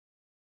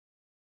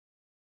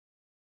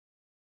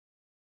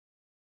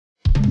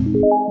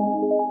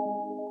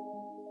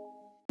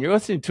You're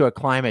listening to A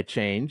Climate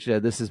Change.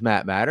 This is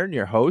Matt Matern,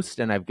 your host,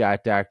 and I've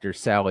got Dr.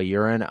 Salley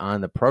Uren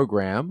on the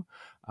program.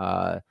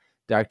 Dr.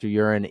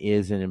 Uren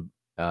is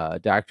a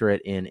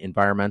doctorate in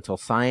environmental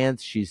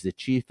science. She's the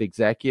chief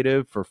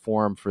executive for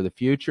Forum for the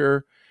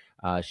Future.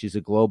 She's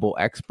a global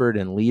expert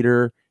and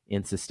leader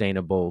in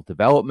sustainable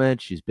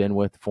development. She's been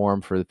with Forum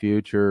for the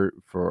Future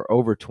for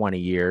over 20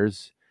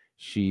 years.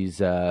 She's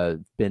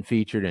been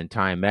featured in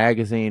Time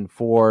Magazine,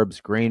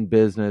 Forbes, Green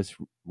Business,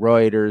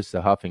 Reuters,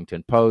 the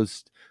Huffington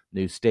Post,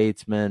 New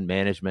Statesman,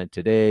 Management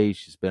Today.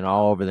 She's been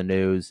all over the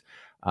news.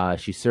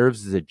 She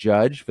serves as a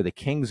judge for the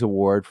King's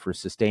Award for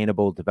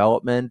Sustainable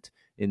Development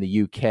in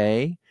the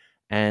UK.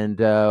 And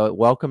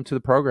welcome to the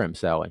program,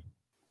 Salley.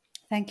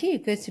 Thank you.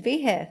 Good to be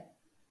here.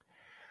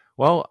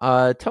 Well,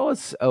 tell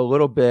us a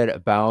little bit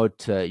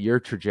about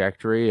your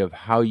trajectory of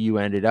how you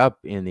ended up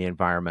in the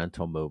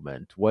environmental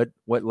movement. What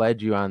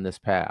led you on this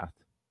path?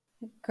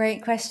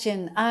 Great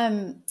question.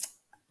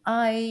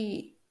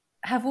 I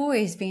have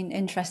always been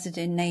interested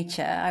in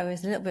nature. I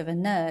was a little bit of a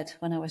nerd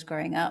when I was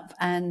growing up,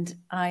 and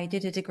I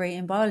did a degree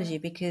in biology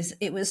because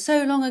it was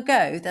so long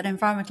ago that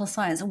environmental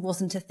science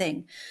wasn't a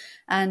thing.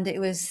 And it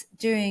was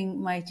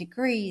during my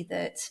degree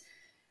that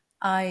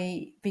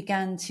I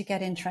began to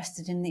get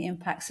interested in the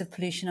impacts of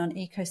pollution on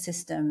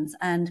ecosystems,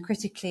 and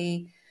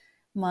critically,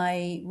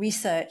 my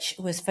research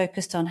was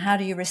focused on how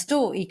do you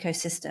restore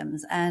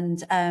ecosystems.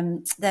 And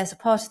there's a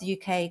part of the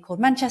UK called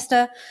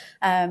Manchester.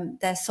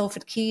 There's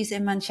Salford Quays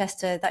in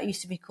Manchester. That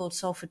used to be called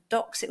Salford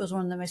Docks. It was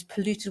one of the most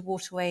polluted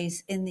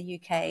waterways in the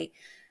UK.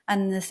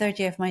 And in the third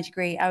year of my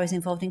degree, I was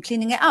involved in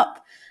cleaning it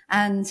up.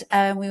 And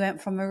we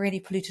went from a really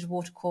polluted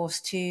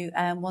watercourse to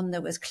one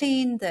that was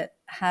clean, that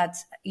had,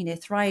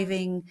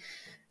 thriving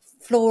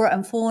flora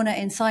and fauna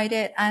inside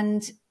it.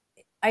 And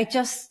I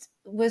just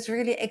was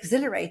really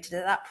exhilarated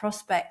at that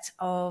prospect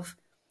of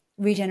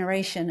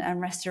regeneration and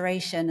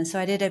restoration. And so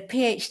I did a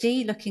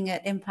PhD looking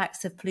at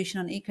impacts of pollution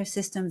on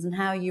ecosystems and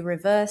how you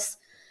reverse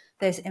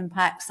those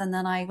impacts. And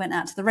then I went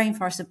out to the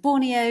rainforest of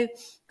Borneo,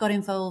 got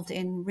involved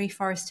in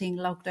reforesting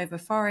logged over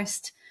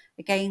forest,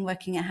 again,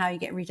 working at how you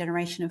get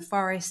regeneration of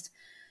forest.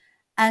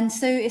 And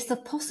so it's the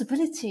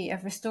possibility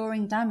of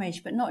restoring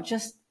damage, but not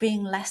just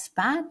being less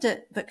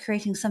bad, but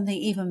creating something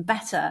even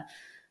better,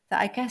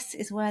 that I guess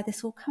is where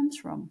this all comes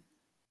from.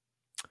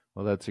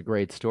 Well, that's a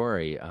great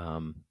story.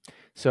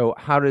 So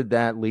how did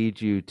that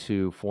lead you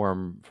to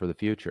Forum for the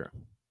Future?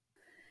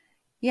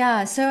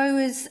 Yeah, so I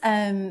was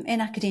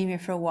in academia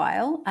for a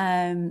while.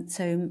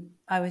 So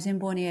I was in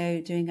Borneo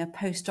doing a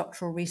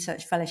postdoctoral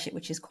research fellowship,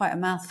 which is quite a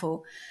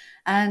mouthful,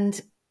 and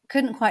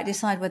couldn't quite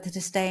decide whether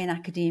to stay in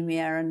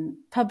academia and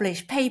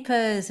publish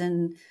papers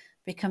and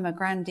become a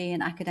grandee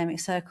in academic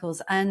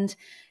circles. And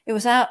it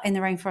was out in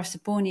the rainforest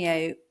of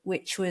Borneo,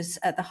 which was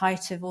at the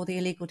height of all the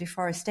illegal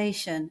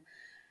deforestation.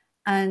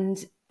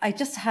 And I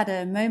just had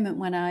a moment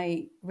when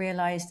I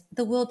realized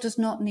the world does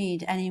not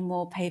need any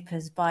more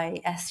papers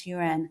by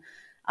Uren.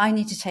 I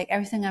need to take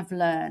everything I've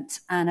learned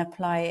and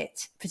apply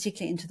it,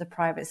 particularly into the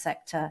private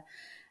sector.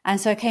 And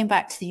so I came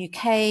back to the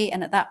UK,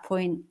 and at that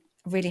point,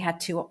 really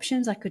had two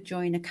options. I could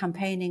join a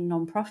campaigning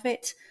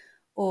nonprofit,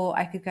 or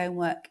I could go and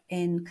work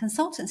in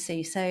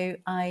consultancy. So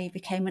I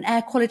became an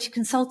air quality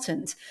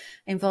consultant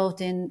involved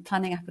in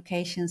planning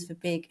applications for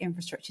big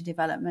infrastructure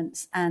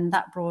developments. And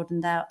that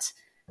broadened out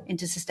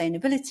into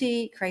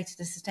sustainability, created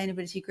a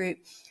sustainability group,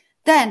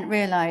 then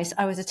realized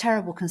I was a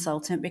terrible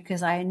consultant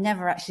because I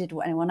never actually did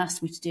what anyone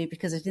asked me to do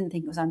because I didn't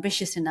think it was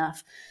ambitious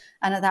enough.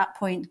 And at that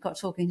point, got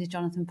talking to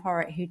Jonathan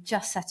Porritt, who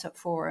just set up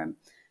Forum.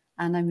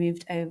 And I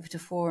moved over to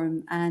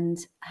Forum and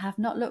have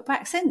not looked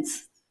back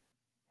since.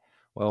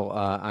 Well,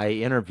 I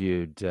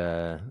interviewed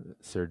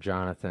Sir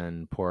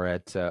Jonathan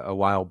Porritt a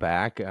while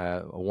back,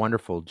 a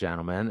wonderful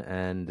gentleman.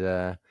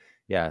 And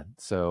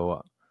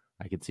so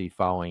I could see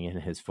following in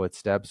his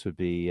footsteps would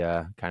be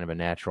kind of a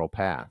natural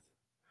path.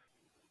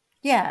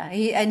 Yeah,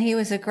 he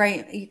was a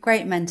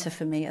great mentor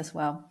for me as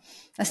well.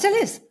 I still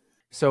is.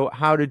 So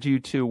how did you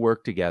two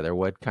work together?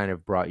 What kind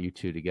of brought you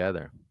two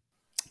together?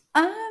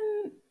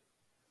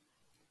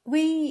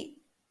 We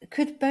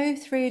could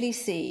both really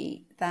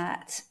see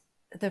that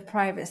the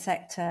private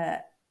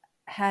sector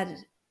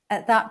had,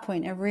 at that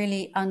point, a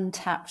really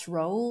untapped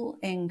role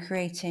in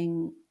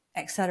creating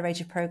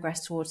accelerated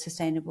progress towards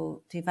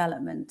sustainable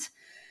development.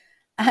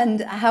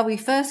 And how we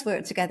first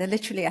worked together,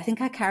 literally, I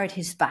think I carried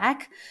his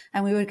bag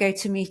and we would go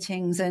to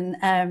meetings and,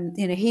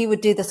 he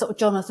would do the sort of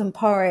Jonathan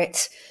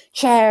Porritt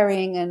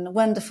chairing and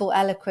wonderful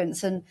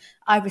eloquence. And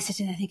I was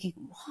sitting there thinking,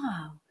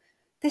 wow,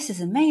 this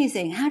is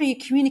amazing. How do you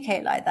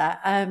communicate like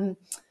that? And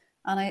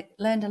I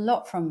learned a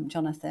lot from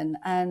Jonathan.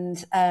 And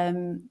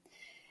so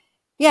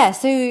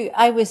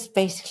I was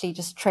basically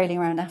just trailing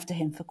around after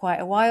him for quite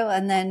a while,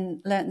 and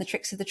then learned the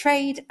tricks of the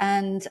trade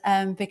and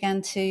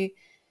began to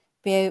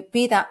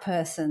be that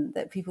person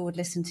that people would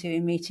listen to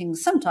in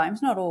meetings,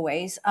 sometimes, not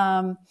always.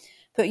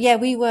 But yeah,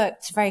 we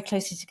worked very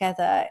closely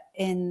together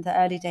in the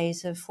early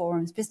days of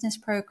Forum's business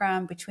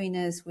program. Between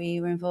us,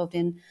 we were involved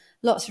in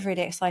lots of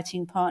really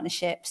exciting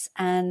partnerships.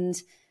 And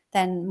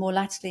Then more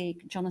latterly,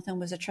 Jonathan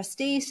was a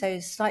trustee, so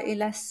slightly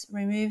less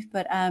removed.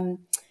 But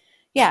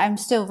yeah, I'm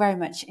still very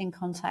much in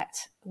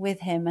contact with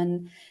him.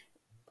 And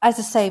as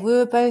I say, we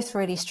were both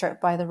really struck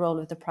by the role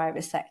of the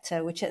private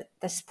sector, which at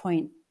this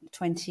point,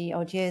 20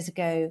 odd years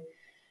ago,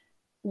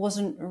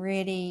 wasn't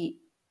really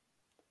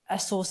a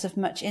source of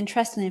much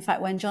interest. And in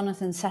fact, when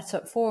Jonathan set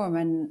up Forum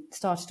and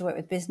started to work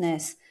with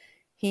business,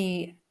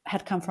 he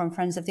had come from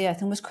Friends of the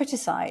Earth and was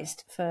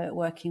criticised for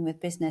working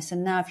with business.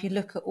 And now if you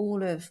look at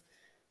all of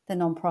the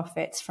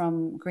non-profits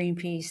from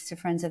Greenpeace to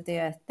Friends of the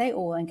Earth, they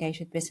all engage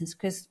with business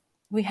because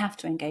we have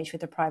to engage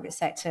with the private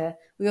sector.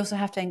 We also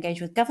have to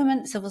engage with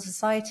government, civil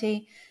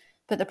society,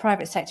 but the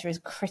private sector is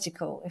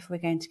critical if we're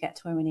going to get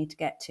to where we need to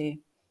get to.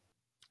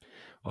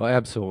 Well,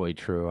 absolutely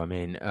true. I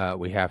mean,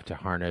 we have to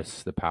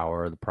harness the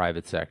power of the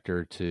private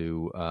sector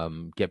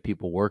to get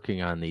people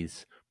working on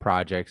these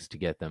projects to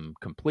get them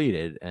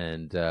completed.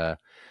 And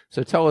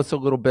so, tell us a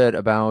little bit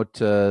about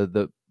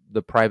the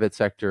private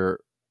sector,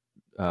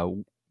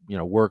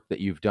 work that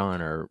you've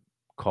done or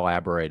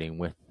collaborating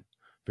with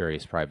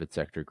various private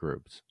sector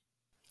groups.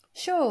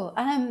 Sure.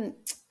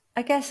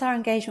 I guess our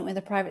engagement with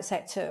the private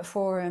sector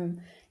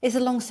forum is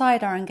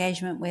alongside our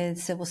engagement with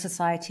civil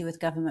society, with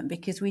government,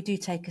 because we do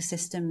take a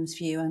systems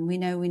view and we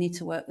know we need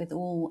to work with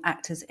all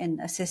actors in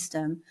a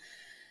system.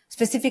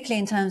 Specifically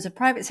in terms of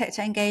private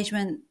sector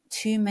engagement,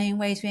 two main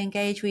ways we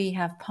engage. We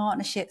have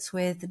partnerships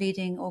with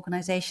leading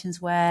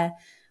organizations where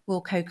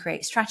we'll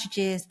co-create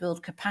strategies,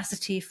 build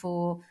capacity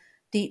for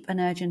deep and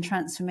urgent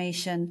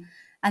transformation.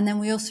 And then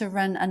we also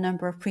run a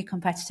number of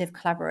pre-competitive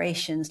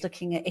collaborations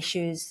looking at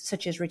issues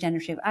such as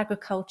regenerative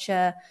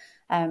agriculture,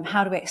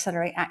 how do we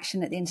accelerate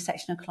action at the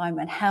intersection of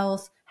climate and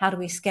health, how do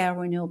we scale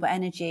renewable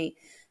energy.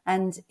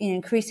 And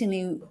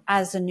increasingly,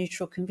 as a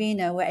neutral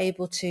convener, we're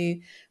able to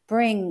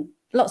bring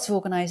lots of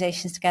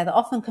organizations together,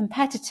 often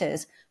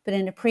competitors, but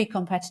in a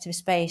pre-competitive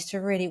space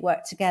to really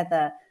work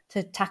together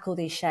to tackle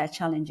these shared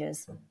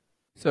challenges.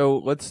 So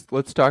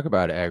let's talk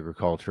about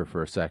agriculture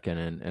for a second,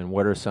 and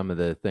what are some of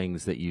the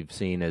things that you've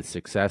seen as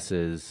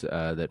successes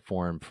that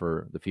Forum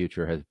for the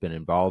Future has been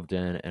involved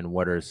in, and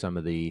what are some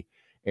of the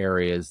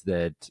areas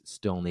that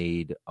still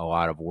need a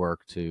lot of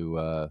work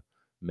to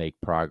make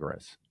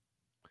progress?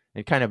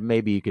 And kind of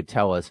maybe you could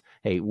tell us,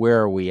 hey,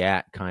 where are we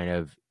at kind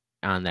of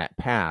on that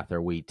path?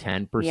 Are we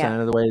 10%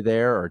 of the way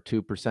there, or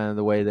 2% of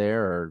the way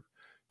there, or?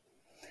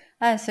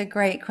 That's a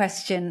great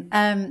question.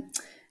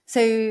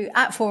 So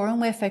at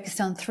Forum, we're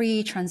focused on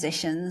three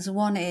transitions.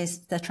 One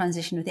is the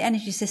transition of the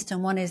energy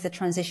system. One is the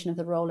transition of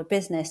the role of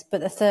business.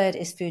 But the third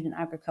is food and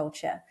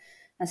agriculture.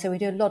 And so we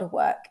do a lot of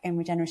work in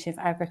regenerative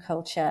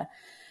agriculture.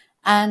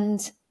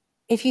 And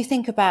if you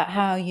think about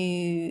how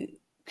you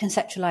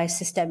conceptualize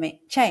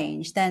systemic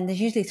change, then there's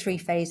usually three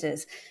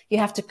phases. You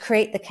have to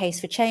create the case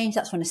for change.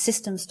 That's when a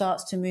system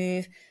starts to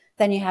move.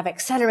 Then you have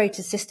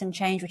accelerated system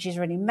change, which is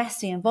really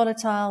messy and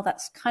volatile.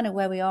 That's kind of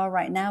where we are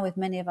right now with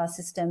many of our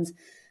systems.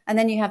 And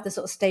then you have the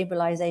sort of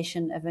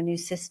stabilization of a new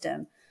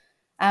system.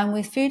 And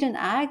with food and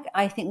ag,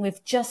 I think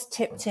we've just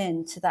tipped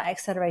into that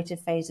accelerated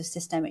phase of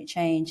systemic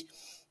change.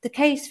 The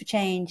case for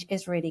change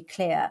is really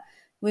clear.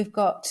 We've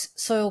got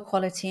soil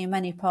quality in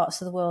many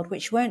parts of the world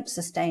which won't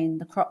sustain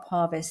the crop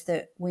harvest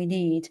that we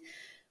need.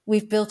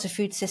 We've built a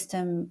food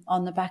system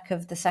on the back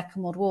of the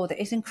Second World War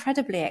that is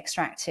incredibly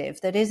extractive,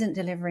 that isn't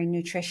delivering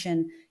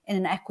nutrition in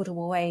an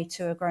equitable way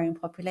to a growing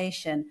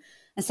population.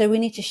 And so we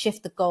need to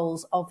shift the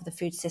goals of the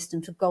food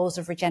system to goals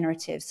of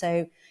regenerative.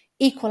 So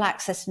equal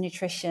access to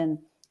nutrition,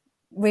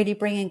 really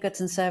bringing goods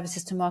and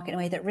services to market in a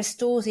way that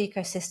restores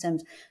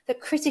ecosystems,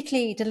 that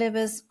critically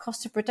delivers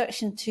cost of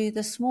production to the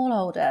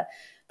smallholder.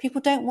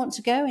 People don't want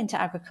to go into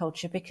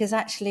agriculture because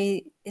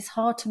actually it's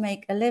hard to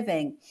make a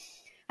living.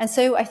 And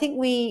so I think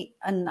we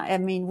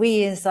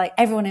as like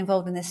everyone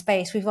involved in this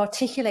space, we've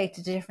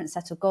articulated a different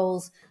set of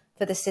goals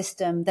for the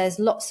system. There's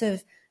lots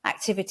of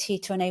activity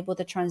to enable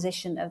the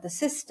transition of the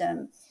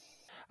system.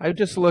 I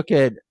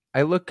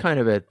look kind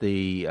of at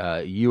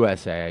the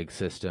U.S. ag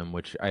system,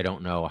 which I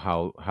don't know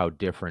how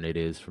different it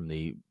is from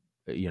the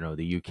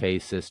the U.K.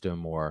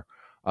 system or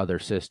other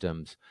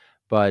systems,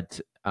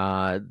 but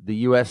the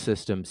U.S.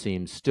 system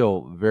seems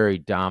still very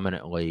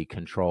dominantly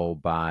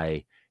controlled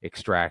by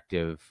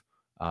extractive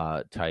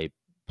type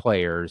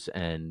players,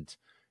 and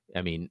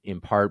I mean,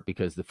 in part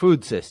because the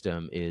food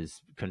system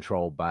is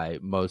controlled by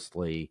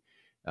mostly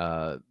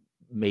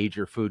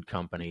major food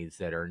companies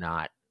that are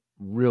not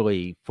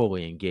really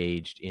fully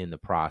engaged in the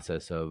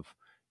process of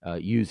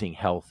using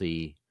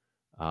healthy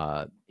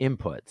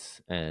inputs,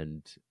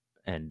 and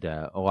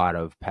a lot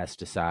of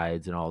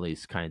pesticides and all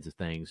these kinds of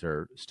things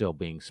are still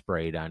being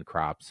sprayed on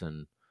crops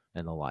and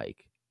the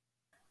like.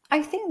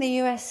 I think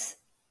the US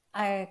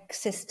ag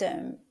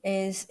system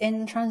is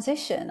in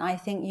transition. I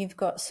think you've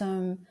got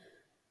some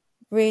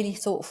really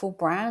thoughtful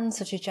brands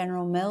such as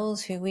General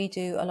Mills, who we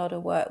do a lot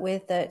of work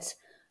with, that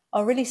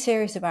are really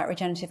serious about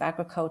regenerative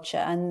agriculture.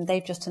 And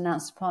they've just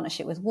announced a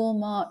partnership with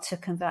Walmart to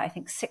convert, I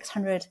think,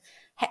 600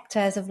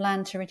 hectares of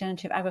land to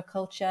regenerative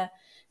agriculture.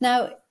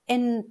 Now,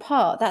 in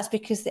part, that's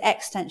because the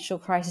existential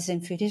crisis in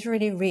food is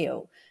really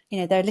real.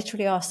 there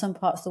literally are some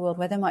parts of the world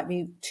where there might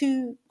be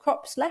 2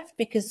 crops left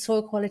because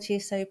soil quality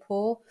is so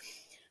poor.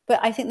 But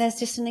I think there's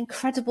just an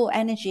incredible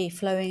energy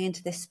flowing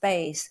into this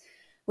space,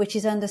 which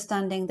is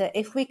understanding that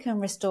if we can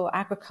restore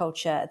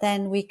agriculture,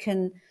 then we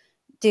can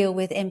deal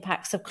with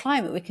impacts of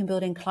climate. We can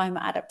build in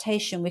climate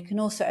adaptation. We can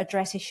also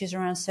address issues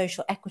around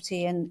social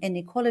equity and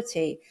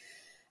inequality.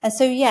 And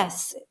so,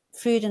 yes,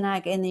 food and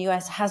ag in the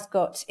US has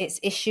got its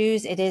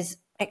issues. It is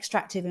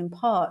extractive in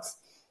parts.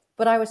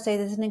 But I would say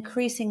there's an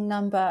increasing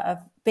number of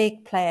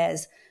big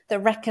players that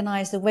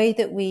recognize the way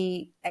that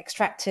we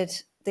extracted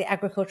the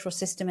agricultural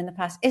system in the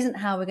past isn't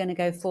how we're going to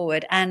go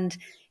forward. And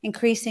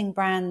increasing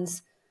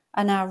brands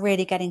are now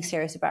really getting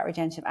serious about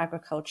regenerative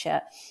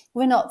agriculture.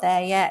 We're not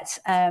there yet.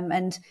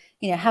 And,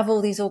 have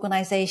all these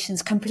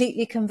organizations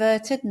completely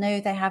converted? No,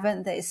 they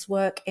haven't. It's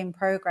work in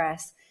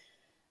progress.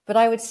 But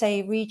I would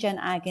say regen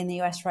ag in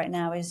the US right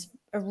now is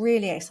a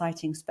really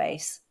exciting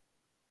space.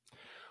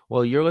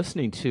 Well, you're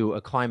listening to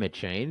A Climate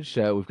Change.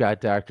 We've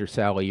got Dr.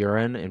 Salley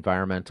Uren,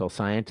 environmental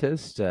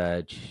scientist,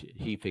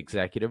 chief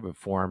executive of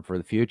Forum for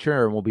the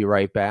Future, and we'll be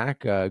right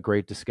back.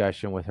 Great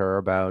discussion with her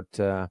about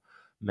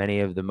many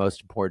of the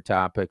most important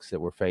topics that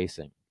we're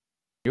facing.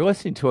 You're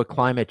listening to A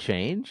Climate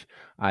Change.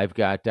 I've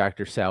got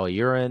Dr. Salley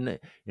Uren,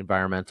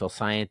 environmental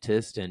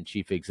scientist and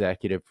chief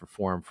executive for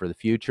Forum for the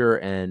Future.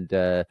 And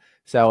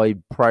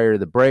Salley, prior to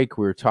the break,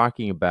 we were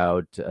talking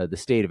about the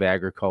state of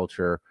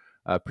agriculture,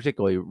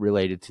 particularly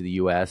related to the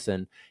U.S.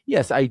 And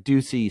yes, I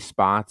do see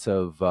spots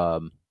of,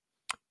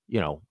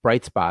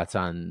 bright spots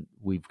on.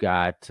 We've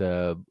got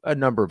a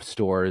number of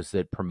stores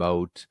that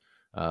promote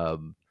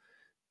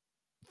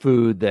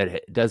food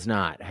that does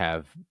not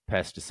have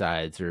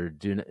pesticides or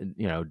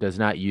does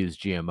not use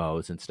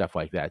GMOs and stuff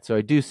like that. So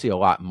I do see a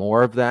lot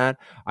more of that.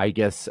 I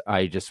guess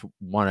I just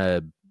want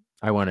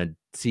to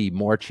see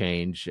more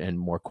change and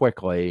more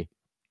quickly,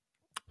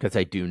 because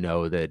I do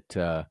know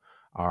that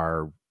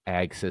our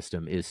ag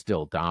system is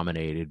still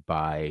dominated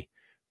by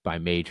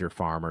major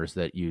farmers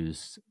that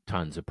use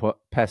tons of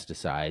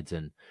pesticides,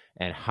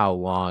 and how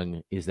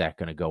long is that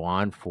going to go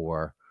on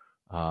for?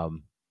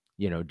 Do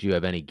you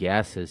have any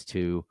guess as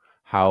to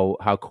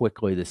how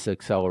quickly this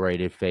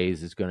accelerated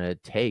phase is going to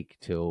take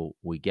till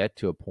we get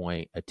to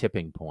a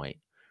tipping point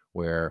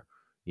where,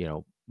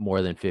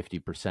 more than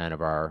 50% of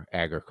our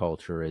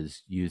agriculture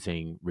is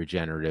using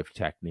regenerative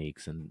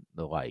techniques and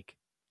the like?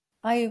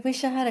 I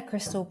wish I had a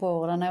crystal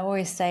ball, and I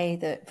always say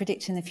that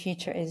predicting the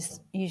future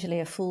is usually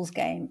a fool's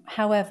game.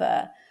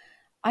 However,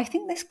 I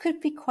think this could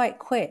be quite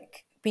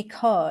quick,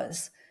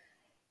 because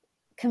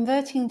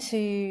converting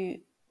to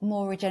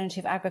more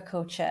regenerative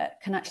agriculture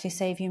can actually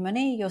save you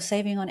money. You're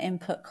saving on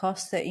input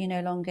costs that you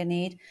no longer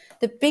need.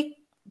 The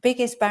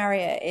biggest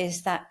barrier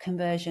is that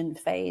conversion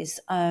phase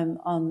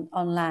on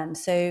land.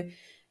 So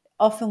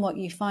often what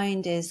you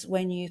find is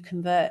when you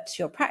convert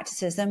your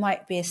practices, there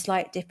might be a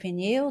slight dip in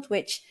yield,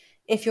 which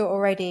if you're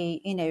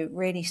already,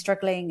 really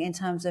struggling in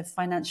terms of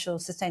financial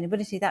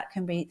sustainability, that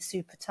can be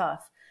super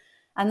tough.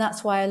 And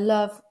that's why I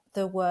love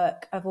the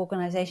work of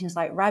organizations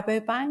like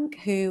Rabobank,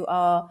 who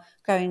are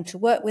going to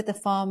work with the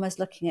farmers,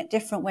 looking at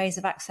different ways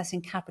of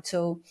accessing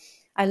capital.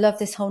 I love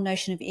this whole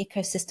notion of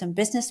ecosystem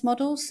business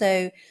models.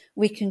 So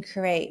we can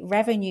create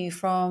revenue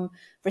from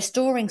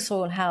restoring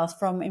soil health,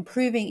 from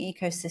improving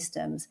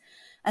ecosystems.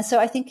 And so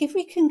I think if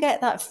we can get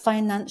that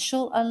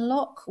financial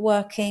unlock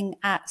working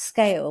at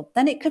scale,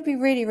 then it could be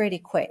really, really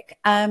quick.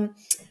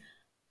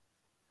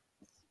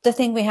 The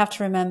thing we have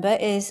to remember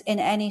is in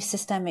any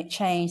systemic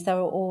change, there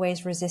are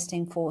always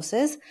resisting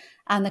forces.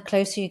 And the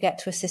closer you get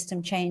to a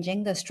system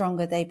changing, the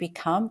stronger they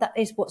become. That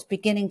is what's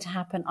beginning to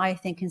happen, I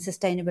think, in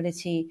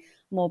sustainability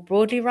more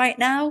broadly right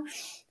now.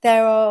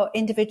 There are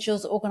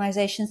individuals,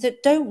 organizations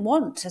that don't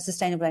want a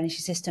sustainable energy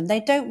system. They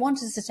don't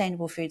want a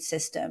sustainable food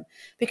system,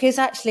 because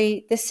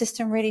actually this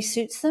system really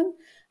suits them.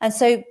 And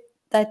so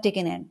they're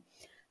digging in.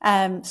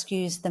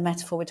 Excuse the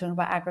metaphor, we're talking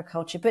about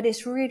agriculture, but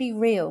it's really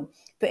real.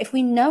 But if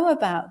we know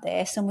about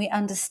this and we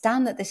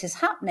understand that this is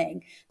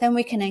happening, then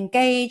we can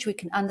engage, we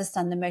can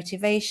understand the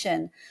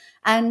motivation,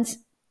 and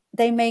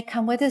they may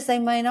come with us, they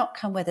may not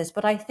come with us.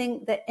 But I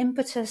think the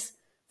impetus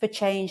for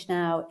change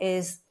now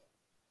is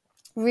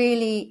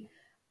really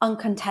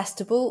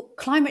uncontestable.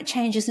 Climate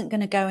change isn't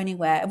going to go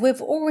anywhere.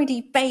 We've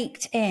already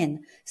baked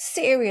in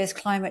serious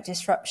climate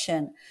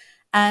disruption.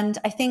 And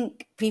I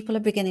think people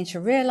are beginning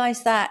to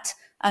realize that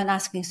and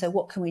asking, so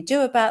what can we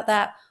do about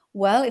that?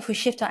 Well, if we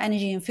shift our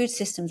energy and food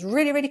systems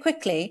really, really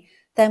quickly,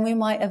 then we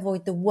might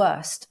avoid the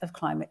worst of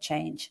climate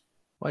change.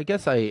 Well, I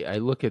guess I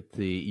look at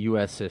the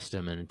U.S.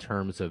 system in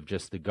terms of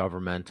just the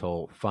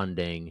governmental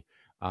funding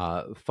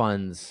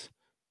funds,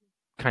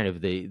 kind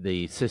of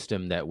the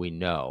system that we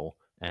know,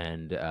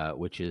 and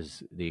which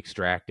is the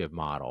extractive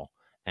model.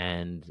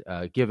 And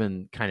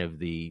given kind of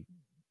the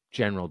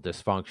general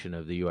dysfunction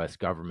of the U.S.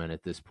 government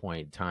at this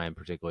point in time,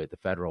 particularly at the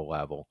federal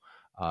level,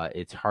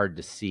 it's hard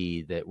to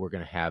see that we're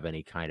going to have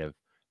any kind of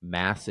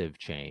massive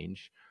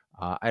change.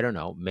 I don't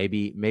know.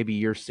 Maybe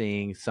you're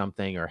seeing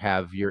something or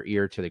have your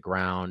ear to the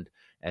ground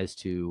as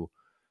to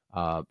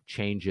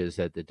changes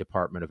at the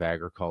Department of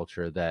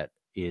Agriculture that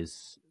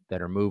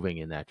that are moving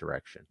in that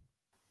direction?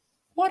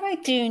 What I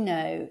do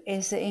know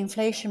is the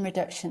Inflation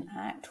Reduction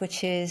Act,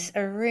 which is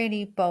a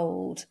really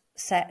bold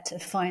set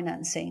of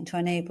financing to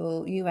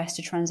enable US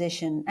to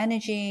transition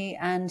energy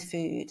and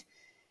food,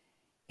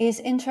 is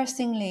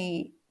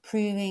interestingly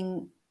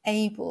proving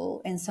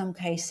able in some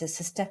cases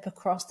to step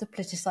across the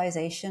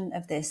politicization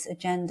of this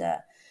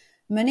agenda.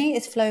 Money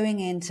is flowing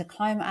into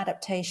climate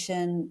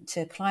adaptation,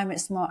 to climate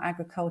smart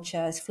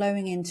agriculture, is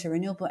flowing into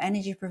renewable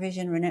energy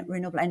provision,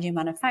 renewable energy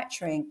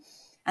manufacturing,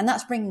 and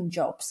that's bringing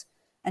jobs.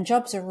 And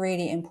jobs are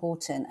really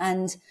important.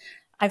 And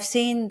I've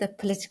seen the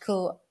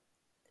political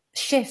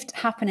shift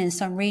happen in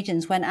some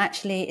regions when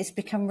actually it's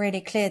become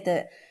really clear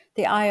that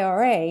the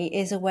IRA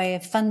is a way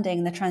of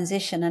funding the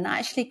transition and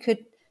actually could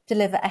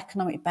deliver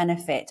economic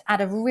benefit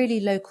at a really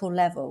local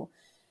level.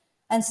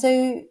 And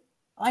so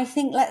I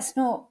think let's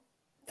not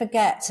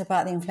forget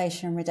about the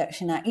Inflation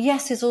Reduction Act.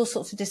 Yes, there's all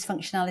sorts of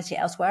dysfunctionality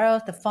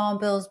elsewhere. The Farm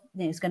Bill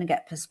is going to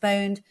get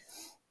postponed.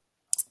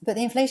 But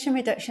the Inflation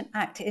Reduction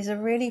Act is a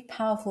really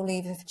powerful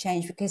lever for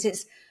change because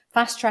it's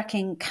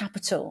fast-tracking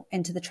capital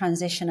into the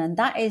transition. And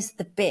that is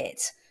the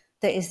bit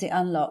that is the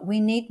unlock.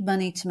 We need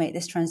money to make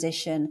this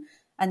transition.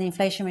 And the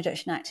Inflation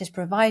Reduction Act is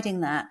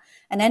providing that.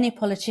 And any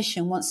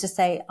politician wants to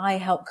say, I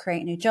help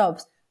create new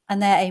jobs.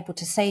 And they're able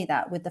to say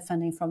that with the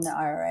funding from the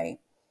IRA.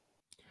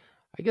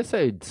 I guess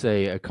I'd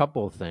say a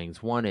couple of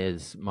things. One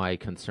is my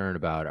concern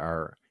about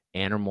our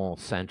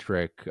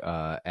animal-centric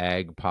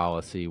ag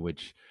policy,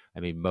 which,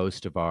 I mean,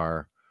 most of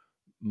our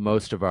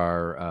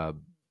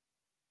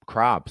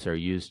crops are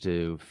used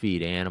to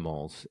feed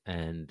animals,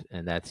 and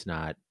that's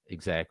not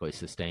exactly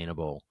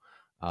sustainable.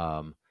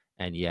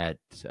 And yet,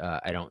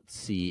 I don't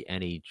see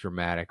any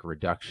dramatic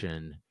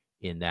reduction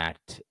in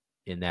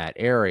that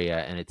area,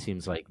 and it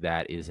seems like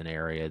that is an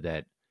area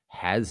that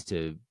has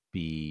to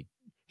be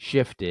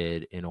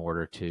shifted in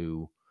order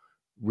to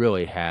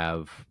really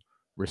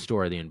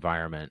restore the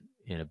environment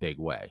in a big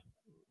way.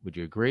 Would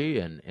you agree?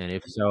 And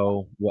if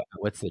so,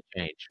 what's the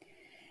change?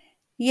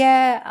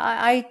 Yeah,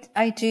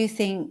 I do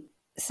think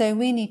so.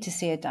 We need to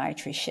see a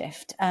dietary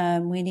shift.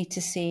 We need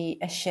to see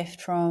a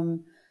shift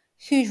from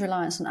huge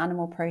reliance on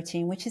animal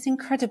protein, which is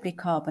incredibly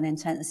carbon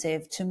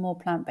intensive, to more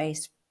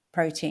plant-based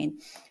protein.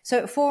 So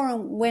at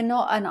Forum, we're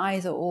not an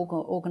either or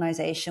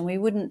organization. We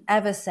wouldn't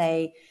ever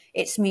say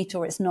it's meat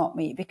or it's not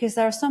meat, because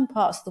there are some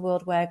parts of the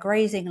world where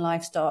grazing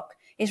livestock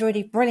is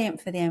really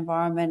brilliant for the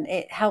environment.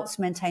 It helps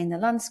maintain the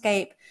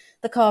landscape.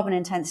 The carbon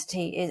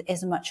intensity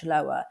is much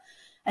lower.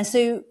 And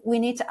so we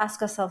need to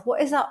ask ourselves,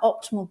 what is that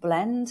optimal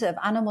blend of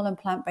animal and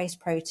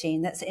plant-based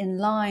protein that's in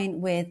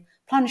line with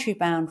planetary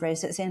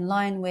boundaries, that's in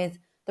line with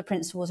the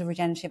principles of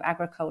regenerative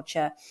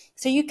agriculture?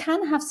 So you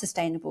can have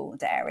sustainable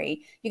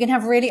dairy, you can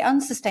have really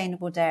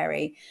unsustainable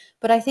dairy,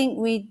 but I think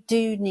we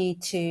do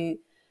need to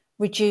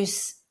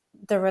reduce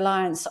the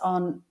reliance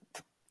on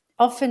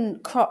often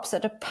crops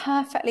that are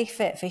perfectly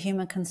fit for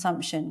human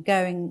consumption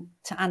going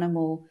to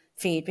animal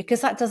feed,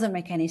 because that doesn't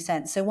make any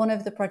sense. So one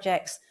of the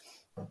projects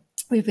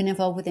we've been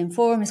involved with in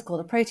Forum is called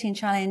the Protein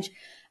Challenge,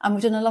 and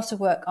we've done a lot of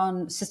work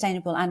on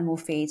sustainable animal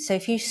feed. So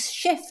if you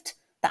shift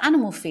the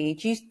animal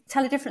feed, you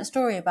tell a different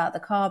story about the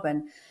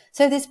carbon.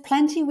 So there's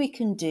plenty we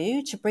can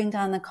do to bring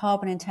down the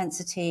carbon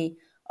intensity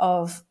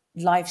of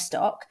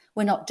livestock.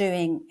 We're not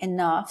doing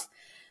enough.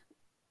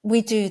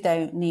 We do,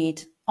 though,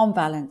 need, on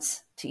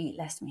balance, to eat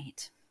less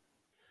meat.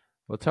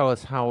 Well, tell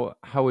us how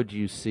would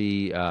you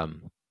see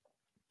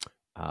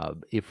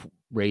if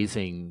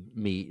raising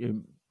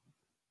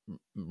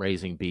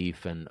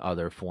beef and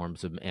other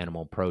forms of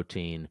animal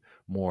protein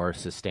more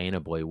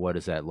sustainably? What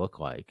does that look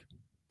like?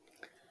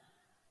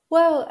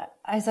 Well,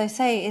 as I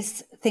say,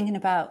 it's thinking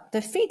about the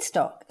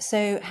feedstock.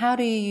 So how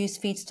do you use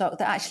feedstock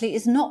that actually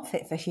is not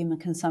fit for human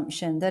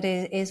consumption, that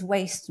is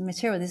waste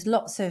material? There's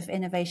lots of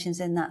innovations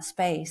in that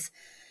space.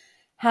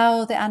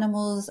 How the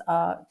animals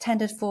are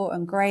tended for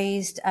and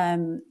grazed.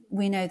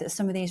 We know that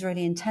some of these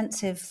really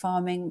intensive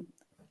farming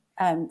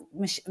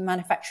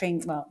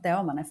manufacturing, well, they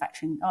are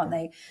manufacturing, aren't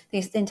they?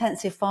 These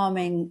intensive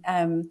farming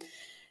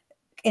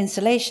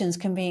installations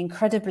can be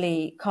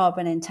incredibly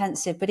carbon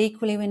intensive, but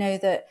equally we know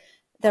that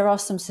there are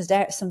some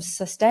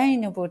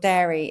sustainable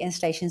dairy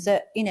installations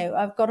that,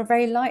 have got a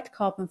very light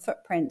carbon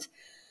footprint.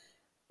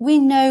 We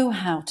know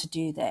how to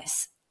do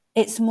this.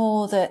 It's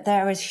more that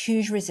there is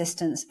huge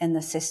resistance in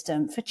the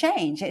system for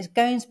change. It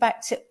goes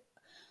back to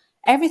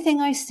everything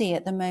I see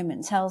at the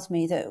moment tells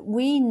me that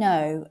we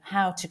know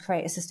how to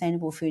create a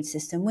sustainable food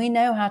system. We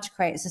know how to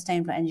create a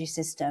sustainable energy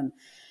system.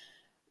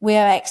 We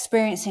are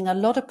experiencing a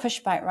lot of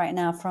pushback right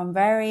now from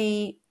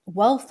very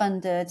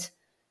well-funded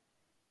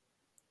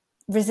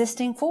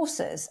resisting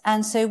forces.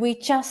 And so we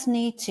just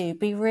need to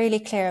be really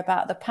clear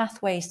about the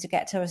pathways to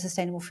get to a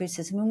sustainable food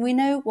system. And we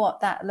know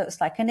what that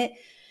looks like.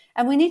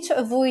 And we need to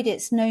avoid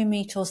it's no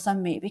meat or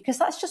some meat, because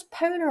that's just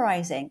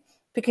polarizing.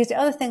 Because the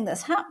other thing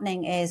that's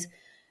happening is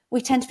we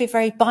tend to be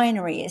very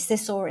binary. It's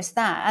this or it's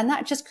that. And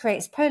that just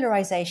creates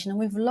polarization. And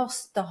we've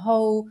lost the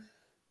whole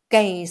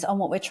gaze on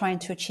what we're trying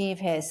to achieve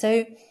here.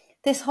 So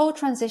this whole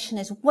transition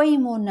is way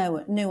more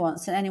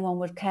nuanced than anyone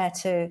would care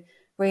to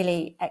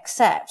really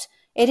accept.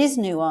 it is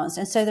nuanced.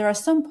 And so there are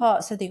some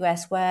parts of the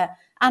US where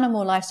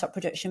animal livestock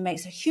production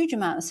makes a huge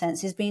amount of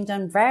sense, is being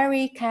done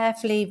very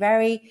carefully,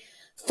 very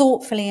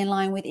thoughtfully in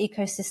line with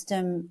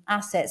ecosystem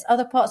assets.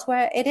 Other parts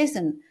where it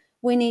isn't.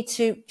 We need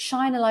to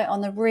shine a light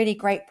on the really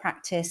great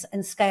practice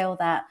and scale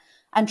that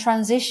and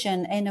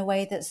transition in a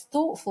way that's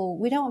thoughtful.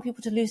 We don't want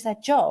people to lose their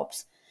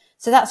jobs.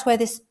 So that's where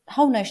this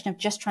whole notion of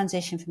just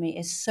transition for me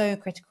is so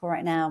critical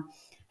right now.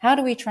 How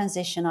do we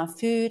transition our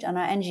food and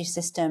our energy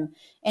system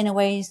in a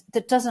way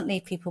that doesn't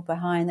leave people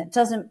behind, that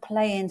doesn't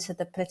play into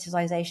the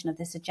politicization of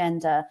this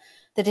agenda,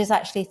 that is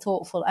actually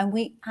thoughtful? And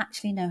we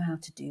actually know how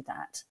to do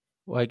that.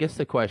 Well, I guess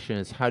the question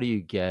is, how do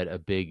you get a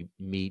big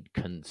meat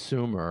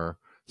consumer,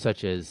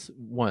 such as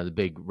one of the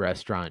big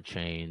restaurant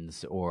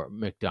chains or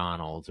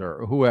McDonald's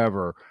or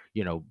whoever,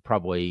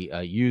 probably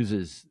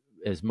uses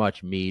as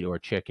much meat or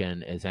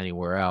chicken as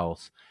anywhere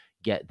else,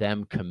 get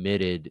them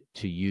committed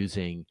to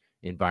using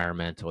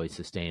environmentally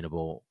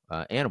sustainable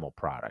animal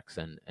products,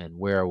 and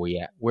where are we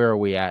at? Where are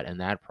we at in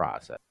that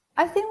process?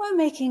 I think we're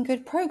making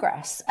good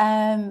progress.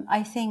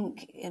 I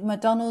think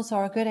McDonald's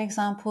are a good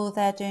example.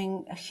 They're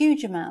doing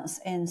huge amounts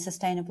in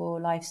sustainable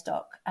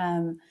livestock.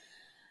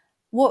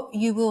 What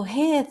you will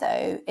hear,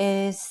 though,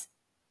 is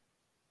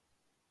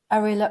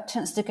a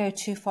reluctance to go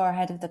too far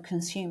ahead of the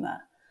consumer,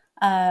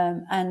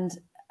 and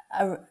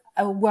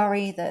a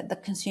worry that the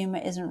consumer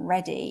isn't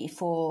ready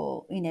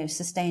for,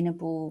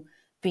 sustainable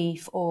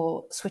beef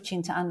or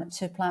switching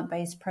to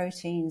plant-based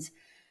proteins.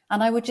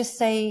 And I would just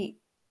say,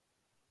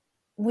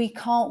 we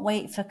can't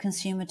wait for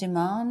consumer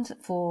demand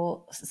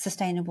for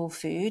sustainable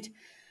food.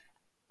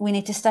 We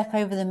need to step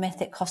over the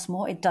myth it costs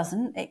more. It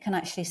doesn't. It can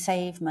actually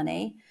save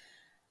money.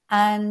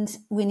 And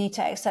we need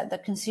to accept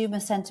that consumer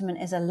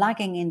sentiment is a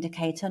lagging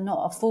indicator,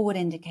 not a forward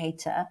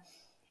indicator.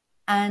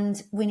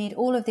 And we need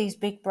all of these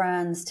big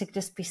brands to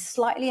just be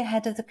slightly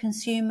ahead of the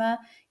consumer.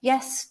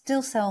 Yes,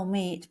 still sell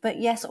meat, but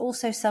yes,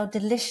 also sell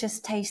delicious,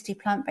 tasty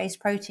plant-based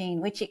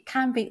protein, which it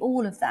can be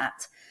all of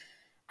that.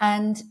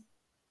 And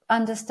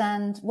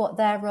understand what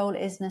their role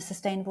is in a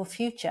sustainable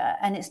future.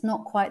 And it's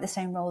not quite the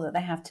same role that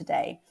they have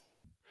today.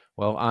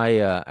 Well,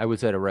 I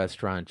was at a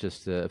restaurant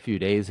just a few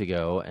days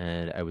ago,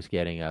 and I was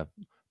getting a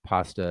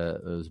pasta.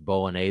 It was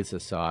bolognese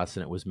sauce,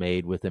 and it was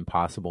made with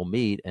Impossible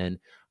meat. And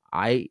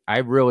I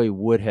really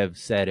would have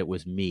said it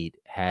was meat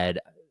had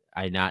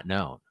I not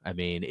known. I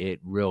mean,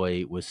 it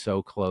really was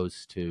so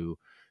close to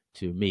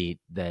meat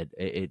that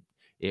it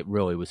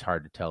really was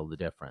hard to tell the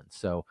difference.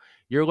 So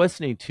you're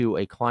listening to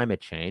A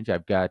Climate Change.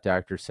 I've got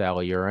Dr.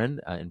 Salley Uren,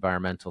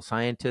 environmental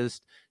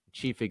scientist,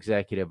 chief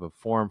executive of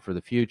Forum for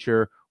the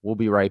Future. We'll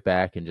be right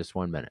back in just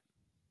 1 minute.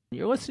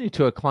 You're listening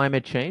to A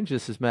Climate Change.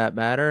 This is Matt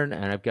Matern,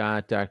 and I've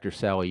got Dr.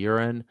 Salley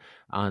Uren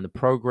on the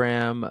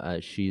program.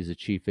 She's a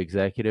chief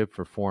executive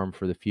for Forum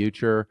for the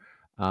Future.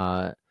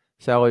 Salley,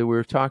 we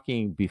were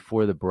talking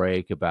before the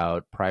break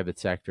about private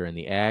sector in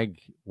the ag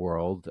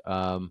world,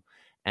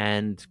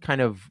 and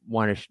kind of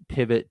want to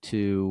pivot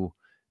to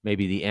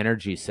maybe the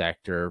energy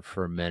sector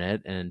for a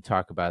minute and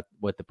talk about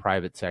what the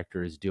private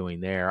sector is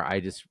doing there. I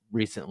just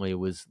recently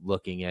was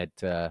looking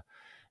at an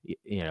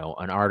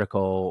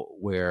article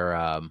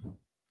where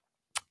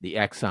the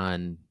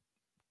Exxon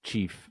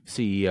chief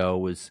CEO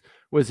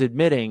was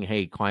admitting,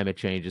 hey, climate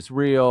change is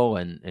real,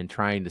 and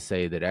trying to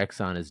say that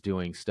Exxon is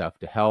doing stuff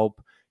to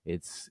help.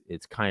 It's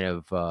kind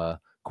of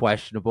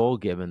questionable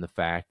given the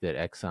fact that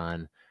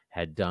Exxon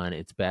had done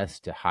its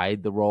best to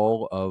hide the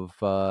role of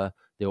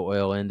the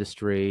oil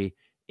industry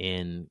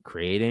in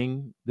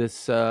creating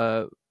this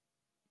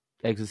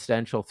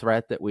existential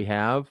threat that we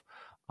have.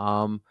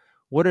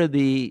 What are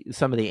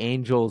some of the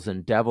angels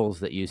and devils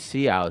that you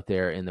see out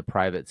there in the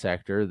private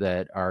sector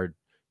that are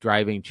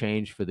driving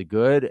change for the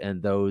good,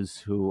 and those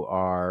who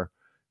are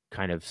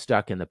kind of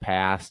stuck in the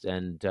past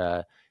and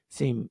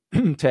seem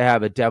to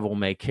have a devil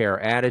may care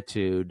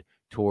attitude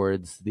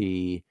towards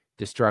the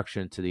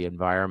destruction to the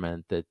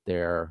environment that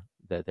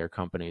their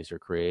companies are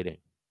creating?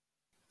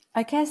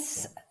 I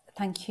guess,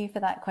 thank you for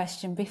that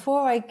question.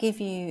 Before I give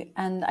you,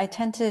 and I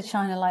tend to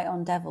shine a light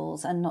on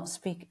devils and not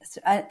speak,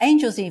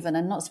 angels even,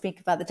 and not speak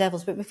about the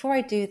devils. But before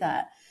I do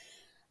that,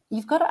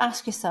 you've got to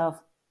ask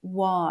yourself,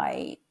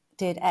 why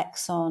did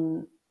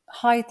Exxon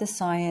hide the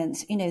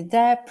science?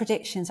 Their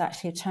predictions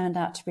actually turned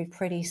out to be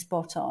pretty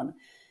spot on.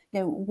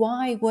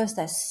 Why was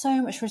there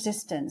so much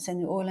resistance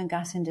in the oil and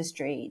gas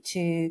industry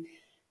to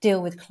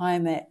deal with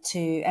climate,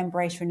 to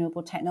embrace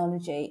renewable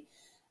technology?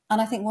 And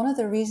I think one of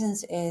the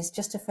reasons is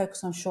just to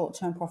focus on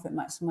short-term profit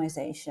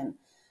maximization.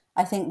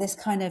 I think this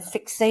kind of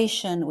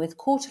fixation with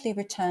quarterly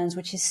returns,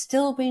 which is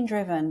still being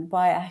driven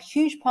by a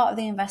huge part of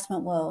the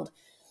investment world,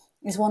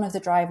 is one of the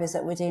drivers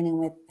that we're dealing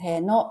with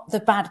here. Not the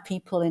bad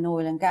people in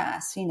oil and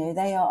gas.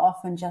 They are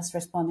often just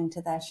responding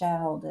to their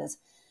shareholders.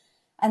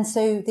 And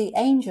so the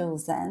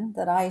angels then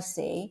that I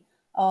see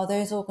are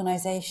those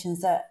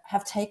organizations that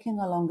have taken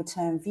a longer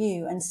term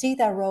view and see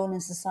their role in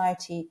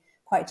society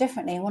quite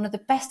differently. And one of the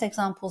best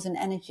examples in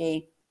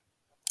energy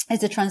is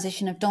the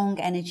transition of Dong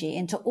Energy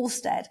into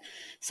Ørsted.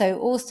 So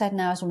Ørsted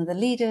now is one of the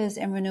leaders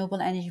in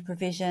renewable energy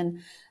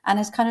provision and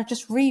has kind of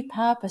just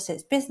repurposed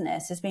its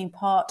business as being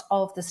part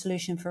of the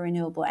solution for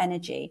renewable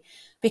energy,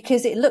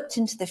 because it looked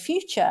into the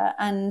future,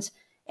 and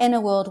in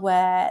a world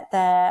where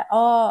there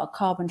are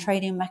carbon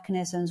trading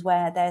mechanisms,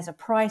 where there's a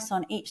price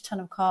on each ton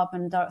of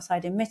carbon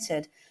dioxide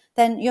emitted,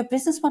 then your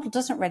business model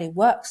doesn't really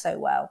work so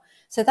well.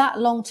 So that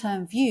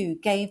long-term view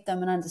gave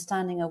them an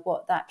understanding of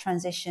what that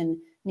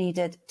transition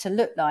needed to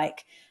look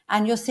like.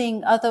 And you're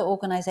seeing other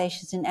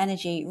organizations in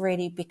energy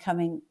really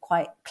becoming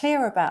quite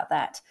clear about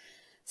that.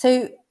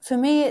 So for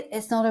me,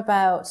 it's not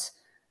about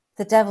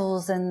the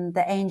devils and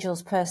the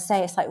angels per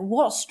se. It's like,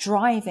 what's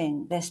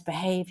driving this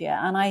behavior?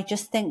 And I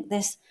just think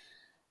this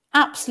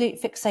absolute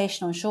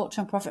fixation on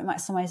short-term profit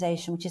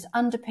maximization, which is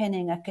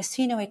underpinning a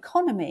casino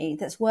economy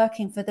that's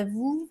working for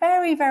the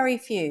very, very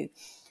few.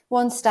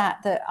 One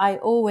stat that I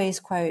always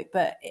quote,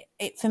 but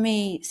it for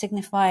me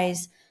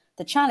signifies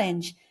the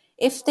challenge.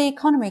 If the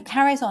economy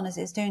carries on as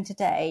it's doing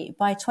today,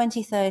 by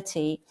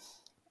 2030,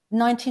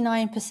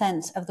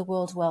 99% of the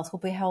world's wealth will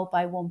be held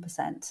by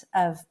 1%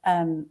 of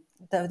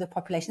the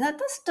population. That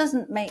just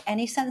doesn't make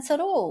any sense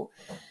at all.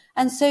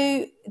 And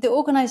so the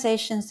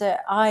organizations that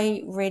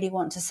I really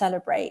want to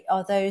celebrate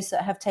are those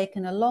that have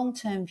taken a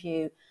long-term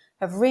view,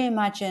 have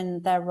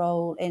reimagined their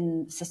role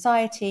in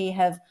society,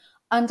 have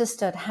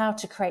understood how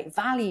to create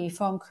value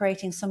from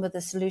creating some of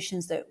the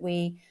solutions that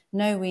we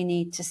know we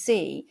need to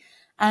see.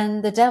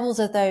 And the devils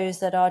are those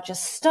that are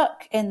just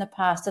stuck in the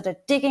past, that are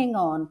digging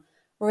on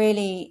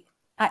really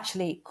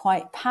actually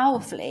quite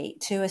powerfully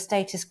to a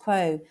status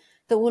quo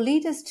that will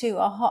lead us to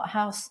a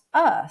hothouse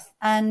earth.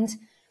 And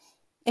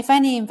if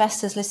any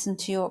investors listen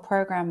to your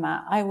program,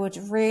 Matt, I would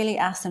really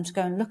ask them to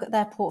go and look at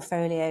their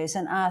portfolios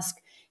and ask,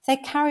 if they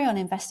carry on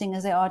investing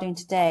as they are doing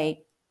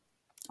today,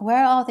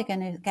 where are they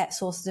going to get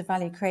sources of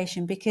value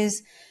creation?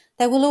 Because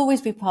there will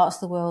always be parts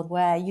of the world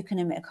where you can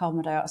emit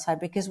carbon dioxide,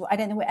 because I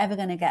don't think we're ever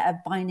going to get a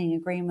binding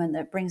agreement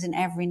that brings in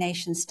every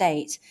nation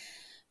state.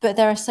 But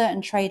there are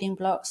certain trading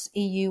blocks.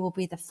 EU will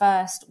be the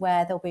first,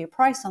 where there'll be a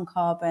price on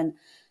carbon.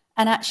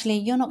 And actually,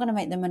 you're not going to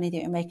make the money that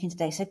you're making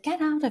today. So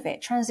get out of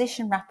it,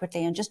 transition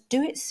rapidly, and just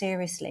do it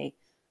seriously.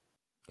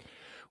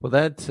 Well,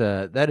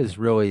 that is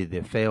really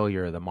the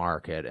failure of the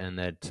market, and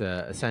that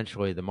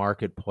essentially the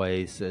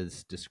marketplace,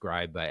 as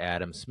described by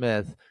Adam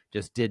Smith,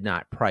 just did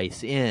not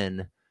price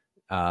in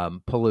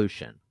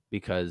pollution,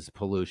 because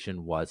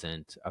pollution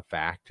wasn't a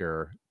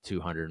factor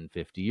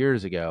 250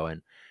 years ago.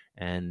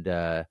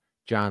 And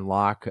John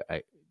Locke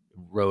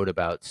wrote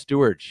about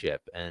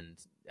stewardship, and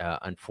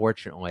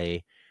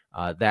unfortunately,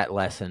 that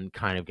lesson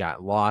kind of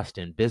got lost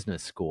in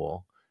business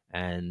school.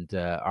 And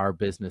our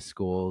business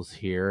schools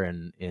here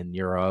in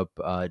Europe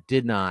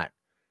did not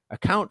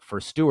account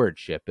for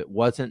stewardship. It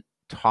wasn't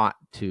taught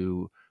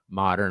to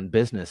modern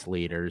business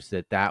leaders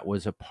that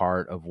was a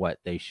part of what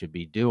they should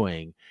be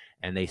doing.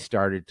 And they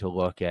started to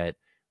look at,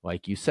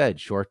 like you said,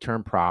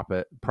 short-term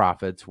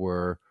profits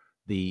were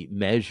the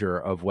measure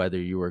of whether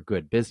you were a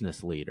good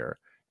business leader.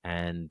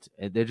 And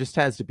there just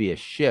has to be a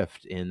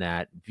shift in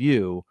that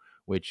view,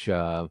 which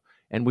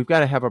and we've got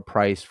to have a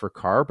price for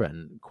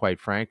carbon, quite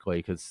frankly,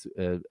 because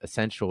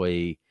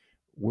essentially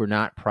we're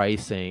not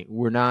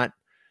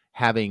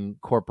having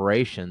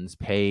corporations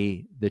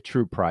pay the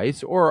true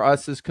price, or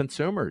us as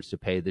consumers to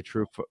pay the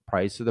true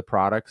price of the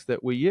products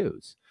that we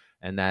use.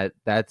 And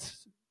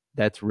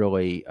that's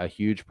really a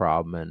huge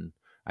problem. And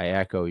I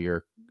echo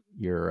your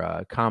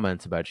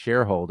comments about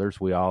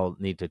shareholders. We all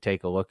need to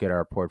take a look at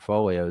our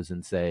portfolios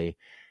and say,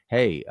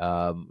 hey,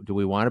 do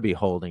we want to be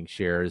holding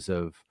shares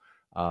of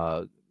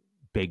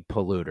big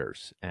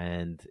polluters?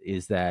 And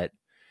is that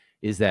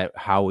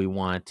how we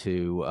want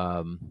to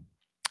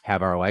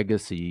have our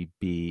legacy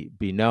be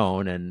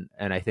known? And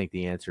I think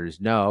the answer is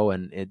no.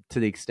 And to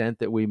the extent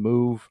that we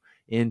move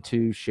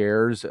into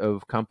shares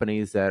of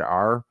companies that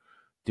are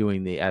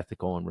doing the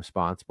ethical and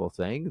responsible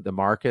thing, the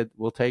market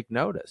will take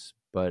notice.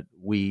 But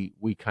we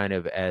kind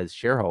of, as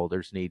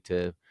shareholders, need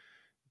to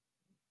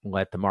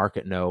let the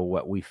market know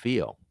what we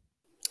feel.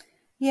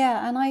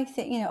 Yeah, and I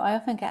think, I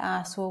often get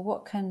asked, well,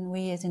 what can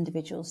we as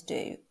individuals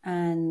do?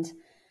 And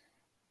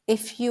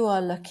if you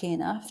are lucky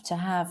enough to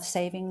have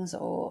savings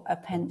or a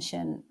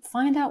pension,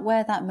 find out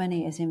where that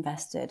money is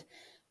invested,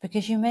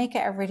 because you may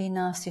get a really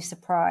nasty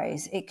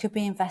surprise. It could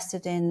be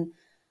invested in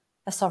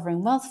a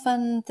sovereign wealth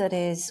fund that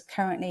is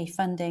currently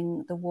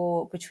funding the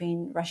war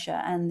between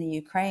Russia and the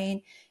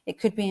Ukraine. It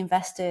could be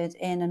invested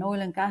in an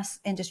oil and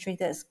gas industry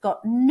that's got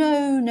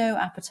no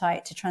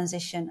appetite to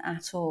transition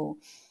at all.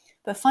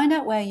 But find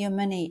out where your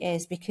money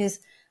is, because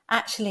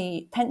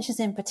actually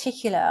pensions in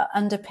particular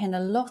underpin a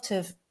lot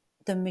of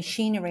the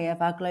machinery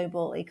of our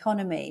global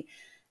economy.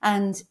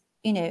 And,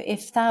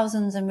 if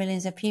thousands and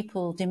millions of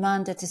people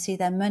demanded to see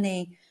their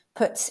money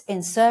put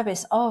in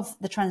service of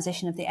the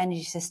transition of the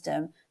energy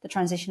system, the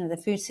transition of the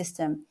food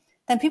system,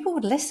 then people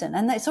would listen.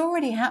 And it's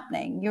already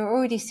happening. You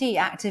already see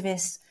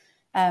activists,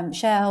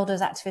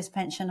 shareholders, activist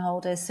pension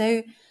holders.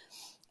 So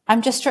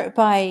I'm just struck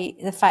by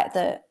the fact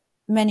that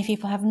many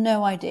people have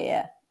no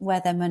idea where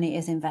their money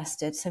is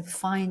invested. So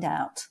find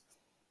out.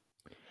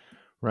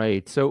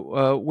 Right.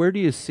 So, where do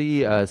you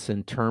see us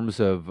in terms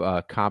of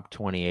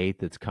COP28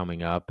 that's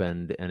coming up,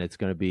 and it's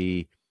going to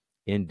be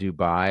in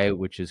Dubai,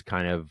 which is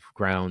kind of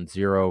ground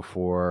zero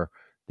for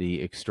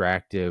the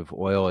extractive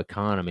oil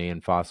economy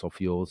and fossil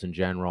fuels in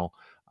general.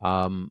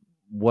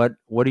 What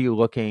are you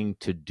looking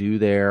to do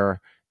there,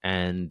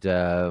 and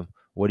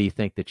what do you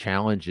think the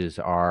challenges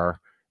are,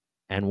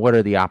 and what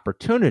are the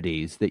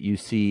opportunities that you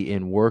see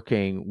in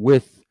working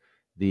with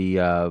the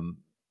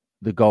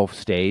Gulf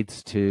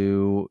states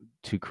to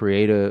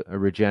create a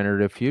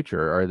regenerative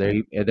future? Are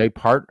they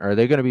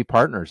going to be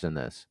partners in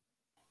this?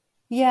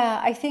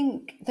 Yeah, I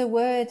think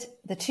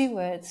the two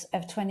words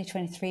of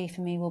 2023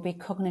 for me will be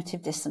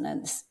cognitive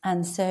dissonance.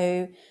 And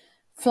so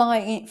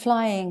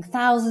flying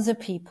thousands of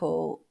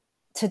people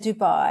to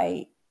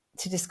Dubai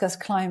to discuss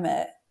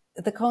climate,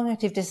 the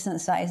cognitive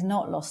dissonance that is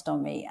not lost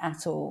on me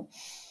at all.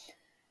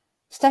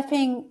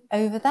 Stepping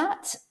over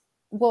that,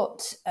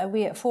 what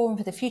we at Forum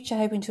for the Future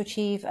hoping to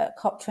achieve at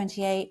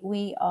COP28,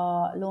 we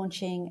are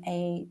launching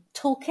a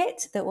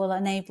toolkit that will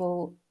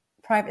enable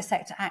private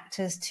sector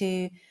actors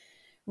to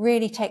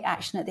really take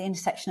action at the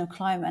intersection of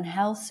climate and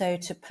health. So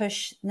to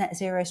push net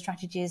zero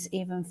strategies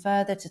even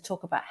further, to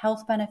talk about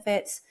health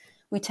benefits.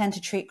 We tend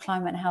to treat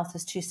climate and health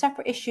as two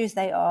separate issues.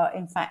 They are,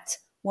 in fact,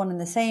 one and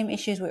the same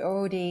issues. We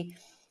already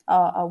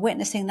are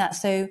witnessing that.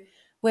 So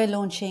we're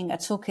launching a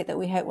toolkit that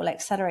we hope will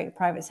accelerate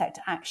private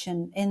sector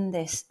action in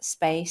this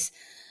space.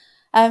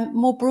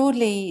 More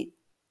broadly,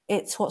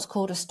 it's what's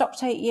called a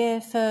stock-take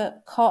year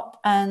for COP.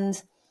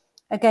 And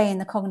again,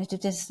 the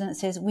cognitive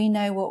dissonances, we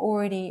know we're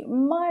already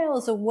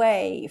miles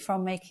away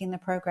from making the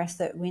progress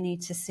that we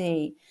need to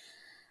see.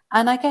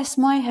 And I guess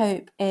my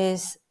hope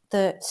is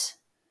that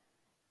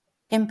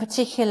in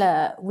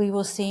particular, we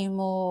will see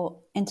more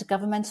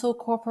intergovernmental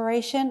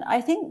cooperation.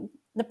 I think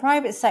the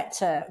private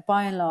sector,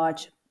 by and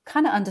large,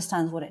 kind of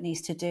understands what it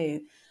needs to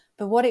do.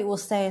 But what it will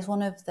say is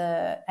one of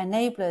the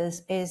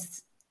enablers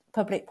is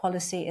public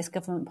policy, is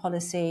government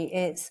policy,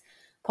 it's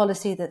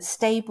policy that's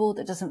stable,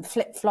 that doesn't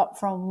flip-flop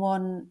from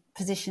one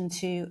position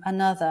to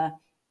another.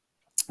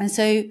 And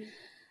so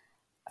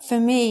for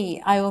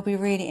me, I will be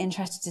really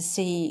interested to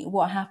see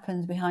what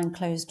happens behind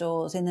closed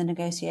doors in the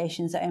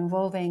negotiations that are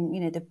involving,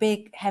 the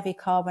big, heavy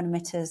carbon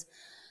emitters,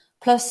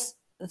 plus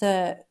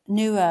the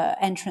newer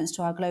entrants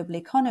to our global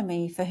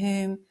economy for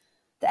whom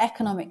the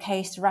economic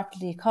case to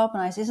rapidly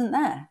decarbonize isn't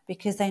there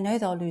because they know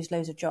they'll lose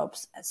loads of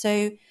jobs.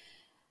 So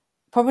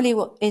probably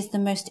what is the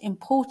most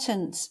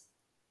important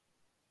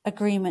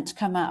agreement to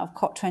come out of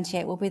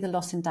COP28 will be the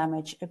loss and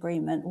damage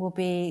agreement, will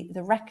be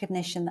the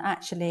recognition that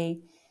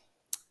actually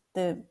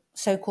the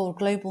so-called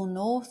global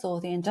north or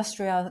the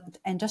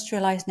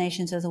industrialized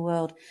nations of the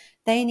world,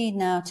 they need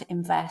now to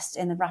invest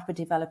in the rapid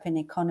developing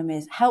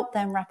economies, help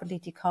them rapidly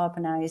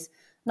decarbonize,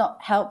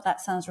 not help, that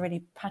sounds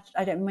really,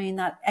 I don't mean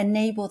that,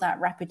 enable that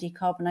rapid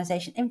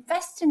decarbonization,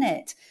 invest in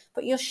it,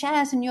 put your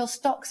shares and your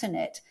stocks in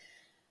it.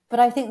 But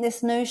I think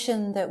this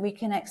notion that we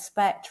can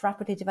expect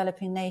rapidly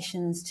developing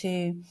nations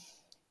to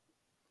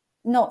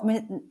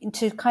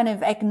kind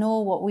of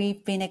ignore what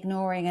we've been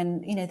ignoring,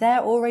 and they're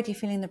already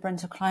feeling the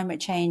brunt of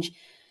climate change,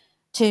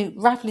 to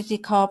rapidly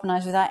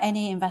decarbonize without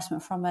any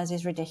investment from us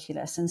is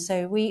ridiculous. And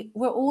so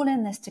we're all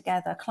in this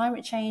together.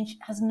 Climate change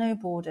has no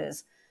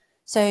borders.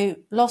 So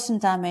loss and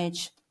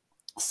damage,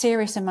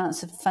 serious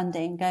amounts of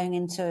funding going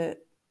into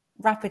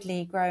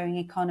rapidly growing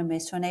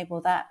economies to enable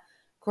that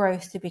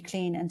growth to be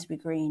clean and to be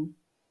green.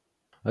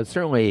 It's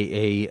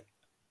certainly a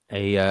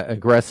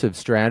aggressive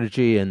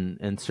strategy,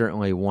 and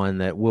certainly one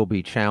that will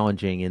be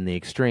challenging in the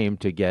extreme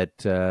to get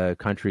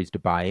countries to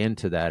buy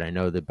into that. I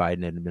know the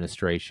Biden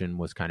administration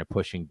was kind of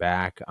pushing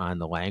back on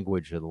the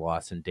language of the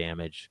loss and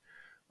damage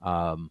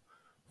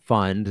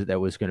fund that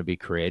was going to be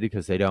created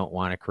because they don't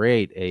want to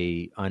create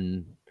a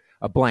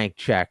blank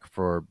check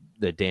for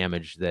the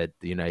damage that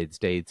the United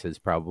States has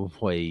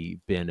probably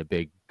been a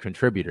big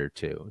contributor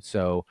to.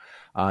 So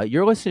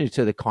you're listening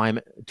to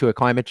a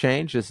climate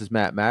change. This is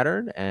Matt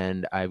Matern,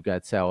 and I've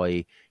got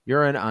Salley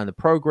Uren on the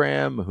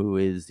program, who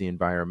is the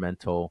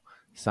environmental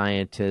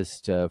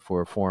scientist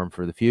for Forum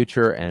for the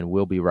Future, and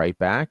we'll be right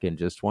back in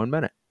just 1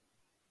 minute.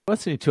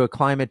 Listening to a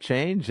climate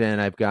change, and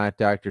I've got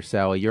Dr.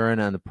 Salley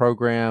Uren on the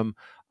program.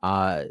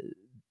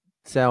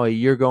 Salley,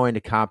 you're going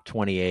to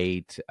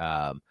COP28,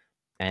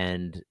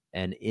 and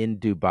in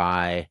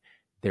Dubai,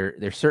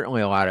 there's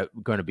certainly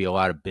going to be a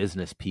lot of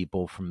business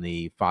people from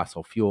the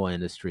fossil fuel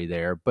industry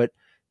there, but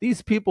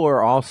these people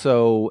are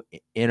also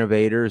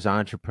innovators,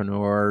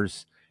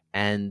 entrepreneurs,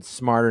 and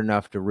smart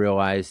enough to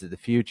realize that the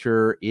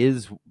future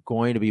is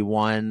going to be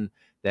one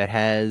that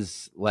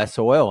has less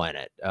oil in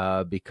it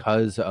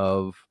because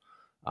of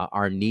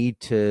our need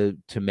to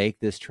make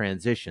this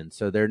transition.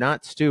 So they're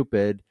not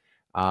stupid.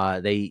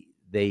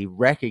 They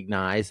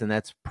recognize, and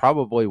that's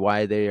probably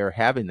why they are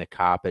having the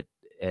COP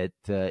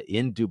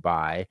in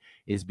Dubai,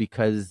 is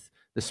because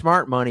the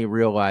smart money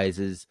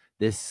realizes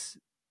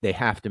they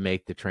have to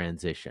make the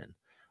transition.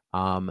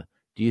 Do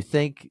you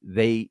think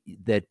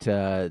that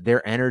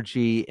their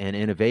energy and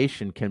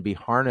innovation can be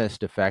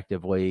harnessed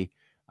effectively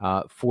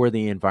for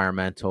the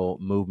environmental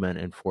movement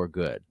and for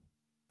good?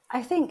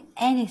 I think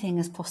anything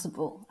is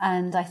possible,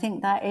 and I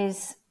think that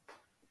is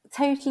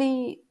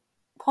totally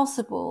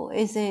possible.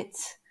 Is it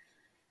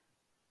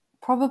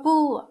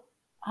probable?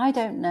 I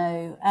don't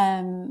know.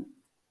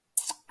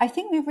 I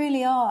think we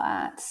really are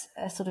at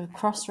a sort of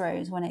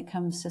crossroads when it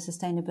comes to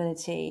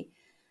sustainability.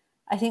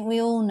 I think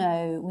we all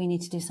know we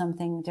need to do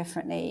something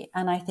differently.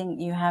 And I think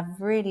you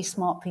have really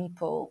smart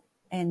people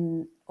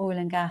in oil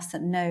and gas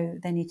that know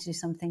they need to do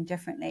something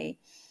differently.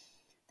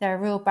 There are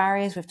real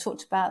barriers. We've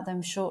talked about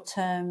them,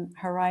 short-term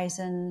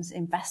horizons,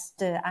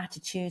 investor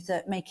attitudes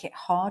that make it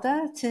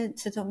harder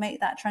to make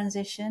that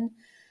transition.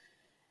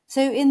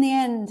 So in the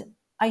end,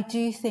 I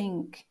do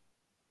think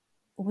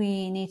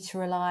we need to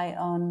rely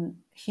on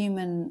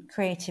human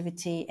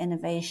creativity,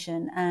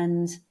 innovation,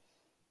 and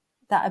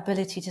that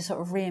ability to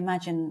sort of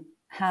reimagine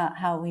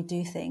how we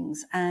do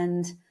things.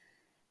 And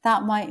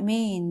that might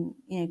mean,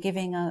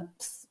 giving up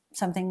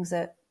some things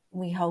that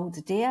we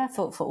hold dear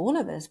for all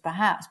of us,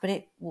 perhaps, but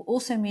it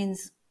also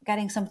means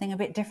getting something a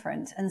bit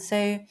different. And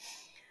so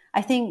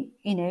I think,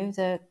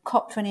 the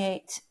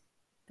COP28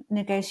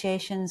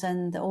 negotiations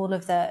and all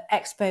of the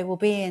expo will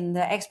be in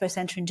the Expo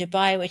Centre in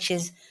Dubai, which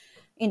is,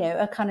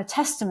 a kind of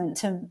testament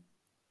to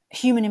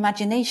human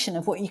imagination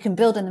of what you can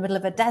build in the middle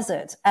of a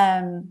desert.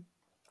 And,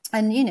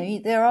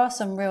 there are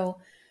some real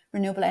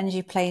renewable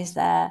energy plays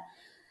there.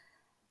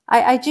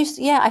 I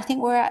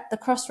think we're at the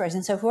crossroads.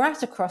 And so if we're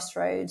at a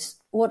crossroads,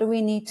 what do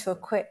we need to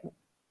equip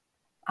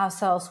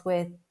ourselves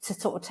with to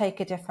sort of take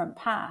a different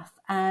path?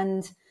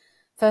 And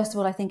first of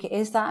all, I think it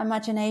is that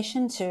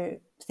imagination to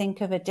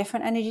think of a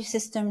different energy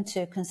system,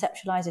 to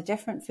conceptualize a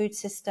different food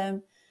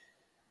system.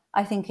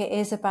 I think it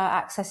is about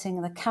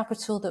accessing the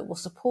capital that will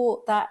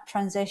support that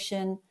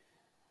transition.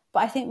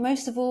 But I think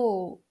most of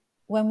all,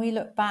 when we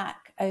look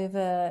back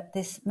over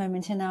this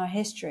moment in our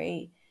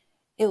history,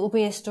 it will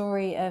be a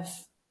story of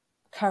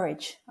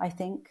courage, I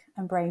think,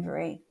 and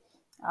bravery.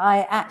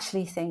 I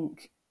actually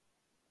think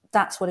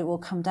that's what it will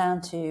come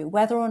down to.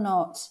 Whether or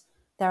not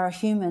there are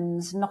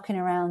humans knocking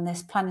around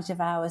this planet of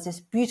ours, this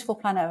beautiful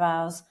planet of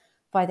ours,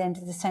 by the end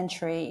of the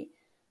century,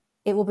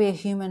 it will be a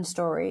human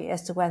story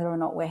as to whether or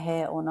not we're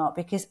here or not,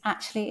 because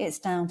actually it's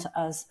down to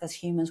us as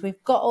humans.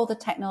 We've got all the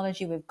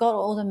technology, we've got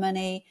all the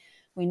money,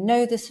 we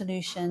know the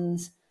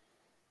solutions.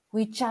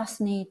 We just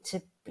need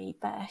to be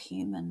better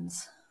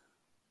humans.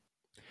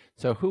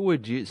 So who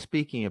would you,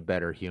 speaking of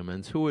better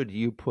humans, who would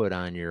you put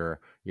on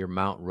your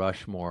Mount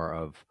Rushmore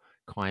of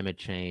climate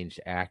change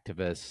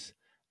activists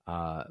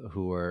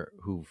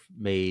who've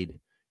made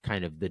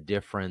kind of the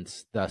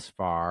difference thus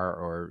far,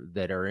 or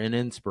that are an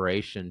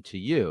inspiration to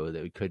you?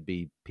 That could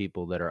be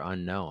people that are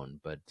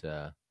unknown but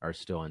are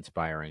still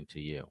inspiring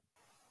to you.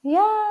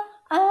 Yeah.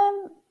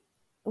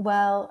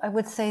 Well, I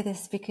would say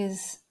this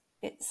because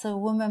it's a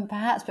woman,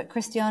 perhaps, but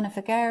Christiana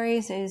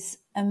Figueres is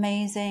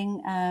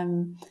amazing.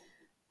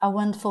 A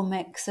wonderful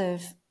mix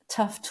of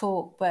tough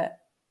talk, but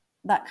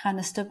that kind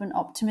of stubborn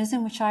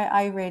optimism, which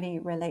I really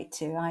relate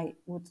to. I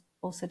would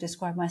also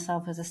describe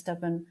myself as a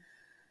stubborn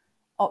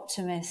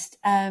optimist.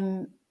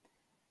 I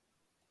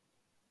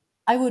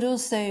would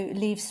also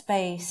leave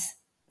space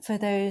for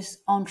those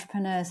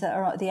entrepreneurs that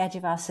are at the edge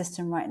of our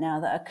system right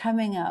now, that are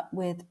coming up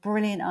with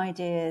brilliant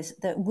ideas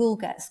that will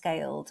get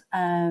scaled.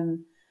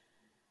 And,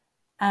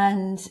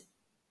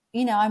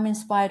 I'm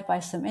inspired by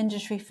some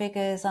industry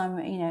figures. I'm,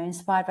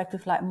 inspired by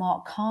people like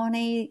Mark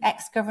Carney,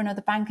 ex-governor of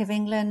the Bank of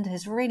England,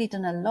 has really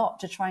done a lot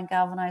to try and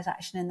galvanize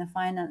action in the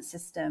finance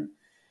system.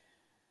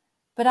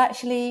 But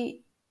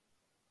actually,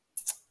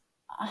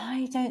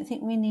 I don't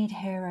think we need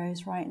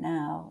heroes right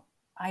now.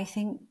 I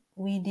think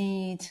we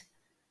need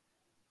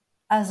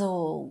us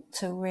all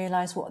to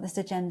realize what this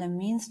agenda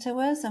means to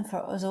us, and for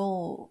us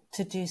all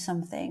to do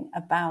something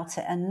about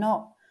it and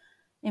not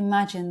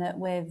imagine that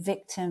we're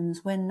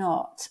victims. We're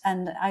not.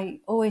 And I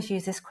always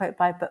use this quote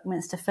by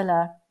Buckminster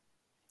Fuller,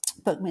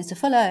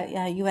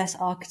 a US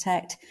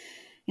architect.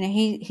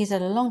 He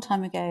said a long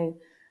time ago,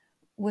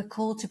 we're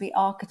called to be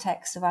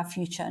architects of our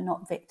future,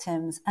 not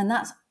victims. And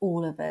that's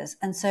all of us.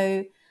 And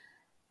so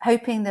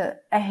hoping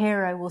that a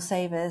hero will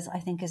save us, I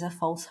think, is a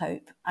false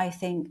hope. I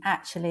think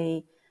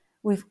actually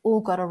we've all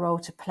got a role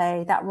to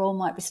play. That role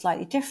might be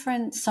slightly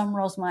different. Some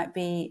roles might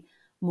be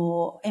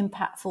more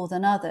impactful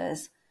than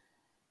others.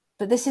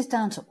 But this is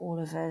down to all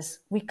of us.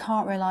 We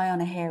can't rely on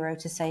a hero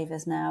to save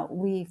us now.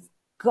 We've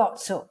got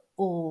to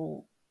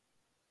all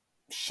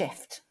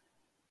shift.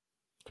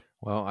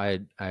 Well,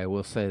 I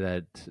will say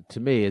that to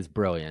me is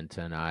brilliant,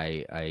 and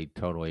I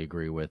totally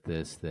agree with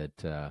this,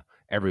 that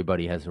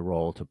everybody has a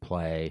role to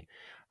play.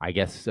 I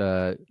guess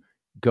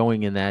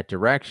going in that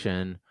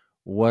direction,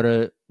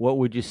 what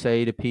would you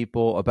say to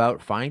people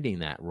about finding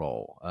that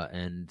role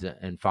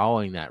and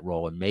following that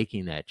role and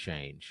making that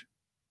change?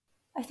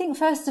 I think,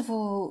 first of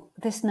all,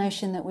 this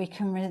notion that we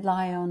can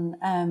rely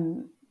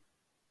on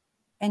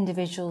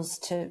individuals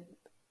to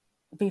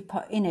be,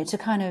 to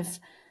kind of,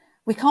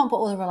 we can't put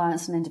all the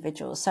reliance on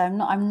individuals. So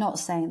I'm not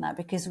saying that,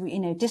 because we,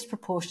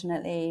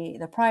 disproportionately,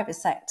 the private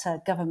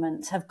sector,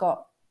 government have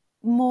got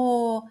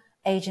more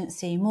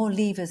agency, more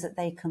levers that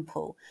they can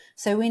pull.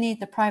 So we need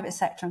the private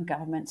sector and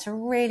government to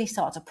really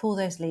start to pull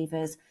those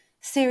levers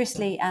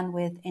seriously and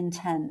with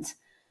intent.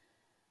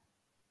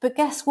 But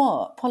guess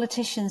what?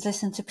 Politicians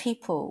listen to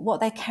people. What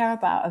they care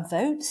about are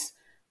votes.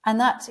 And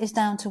that is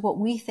down to what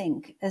we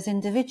think as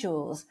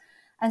individuals.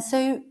 And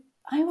so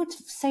I would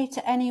say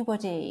to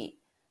anybody,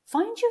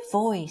 find your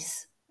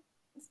voice.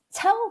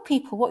 Tell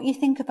people what you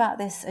think about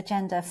this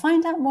agenda.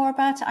 Find out more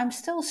about it. I'm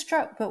still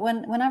struck, but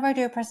whenever I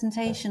do a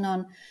presentation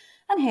on,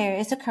 and here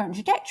is the current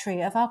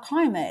trajectory of our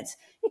climate,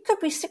 it could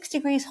be 6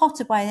 degrees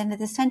hotter by the end of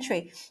the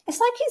century. It's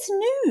like it's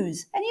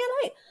news. And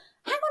you're like,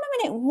 hang on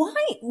a minute,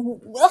 why?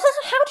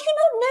 How do you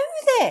not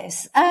know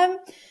this?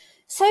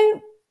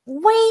 So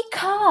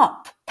wake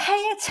up,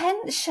 pay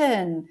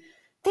attention.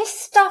 This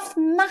stuff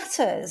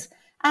matters.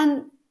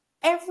 And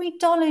every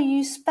dollar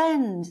you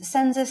spend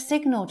sends a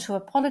signal to a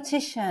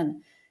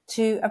politician,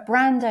 to a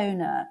brand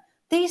owner.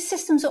 These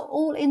systems are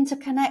all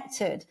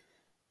interconnected.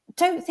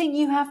 Don't think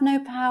you have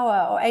no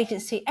power or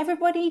agency.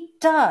 Everybody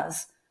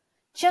does.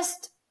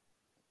 Just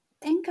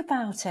think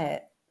about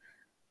it.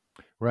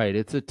 Right,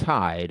 it's a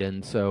tide,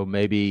 and so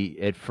maybe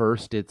at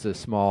first it's a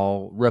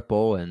small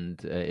ripple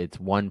and it's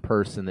one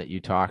person that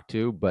you talk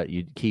to, but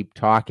you keep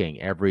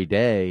talking every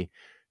day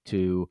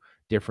to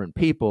different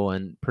people,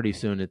 and pretty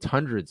soon it's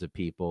hundreds of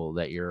people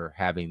that you're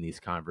having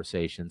these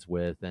conversations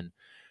with, and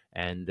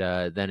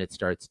then it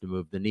starts to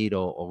move the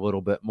needle a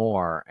little bit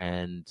more,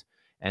 and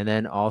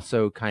then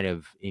also kind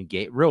of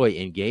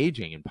really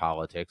engaging in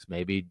politics,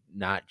 maybe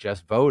not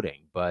just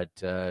voting, but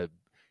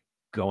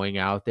going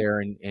out there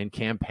and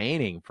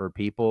campaigning for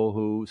people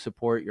who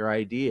support your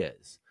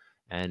ideas,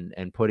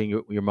 and putting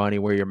your money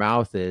where your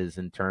mouth is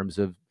in terms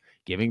of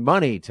giving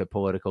money to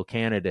political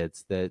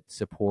candidates that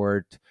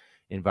support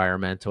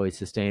environmentally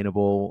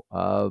sustainable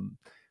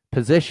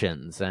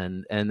positions,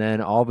 and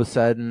then all of a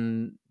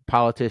sudden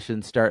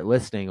politicians start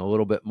listening a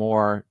little bit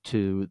more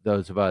to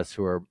those of us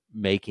who are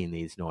making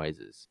these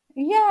noises.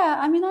 Yeah,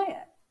 I mean,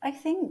 I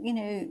think,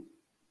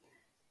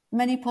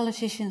 many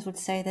politicians would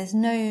say there's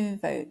no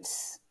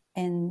votes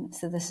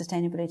into the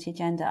sustainability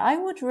agenda. I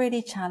would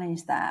really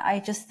challenge that. I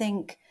just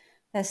think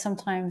there's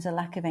sometimes a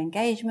lack of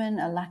engagement,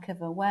 a lack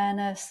of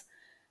awareness,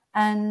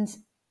 and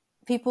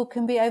people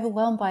can be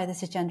overwhelmed by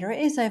this agenda.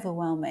 It is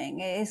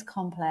overwhelming, it is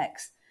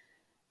complex,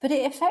 but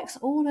it affects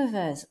all of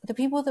us, the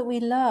people that we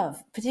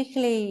love,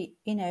 particularly,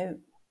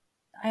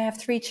 I have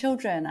 3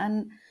 children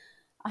and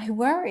I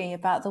worry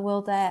about the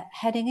world they're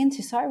heading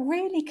into. So I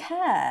really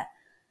care.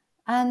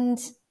 And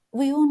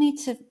we all need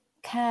to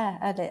care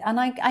at it. And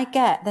I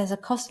get there's a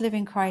cost of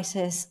living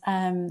crisis.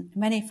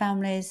 Many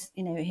families,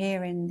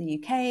 here in the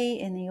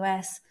UK, in the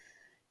US,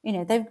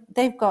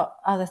 they've got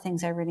other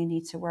things they really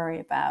need to worry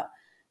about.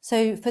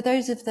 So for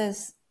those of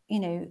us,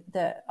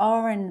 that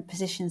are in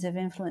positions of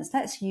influence,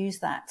 let's use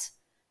that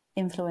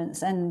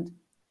influence. And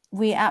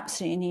we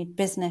absolutely need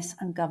business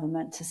and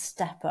government to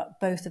step up,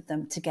 both of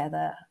them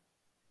together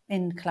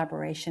in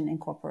collaboration, in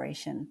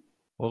cooperation.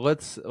 Well,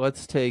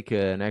 let's take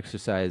an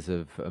exercise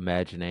of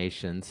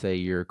imagination. Say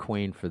you're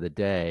queen for the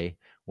day.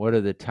 What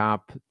are the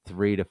top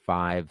 3 to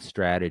 5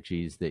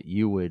 strategies that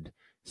you would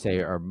say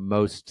are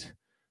most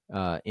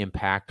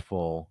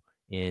impactful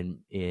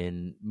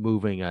in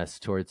moving us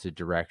towards the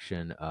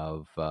direction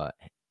of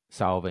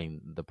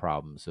solving the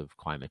problems of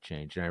climate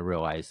change? And I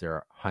realize there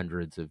are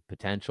hundreds of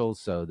potentials,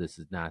 so this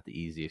is not the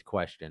easiest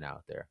question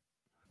out there.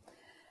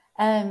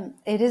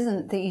 It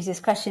isn't the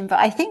easiest question, but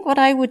I think what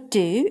I would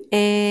do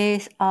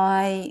is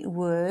I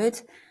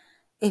would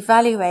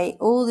evaluate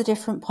all the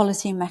different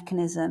policy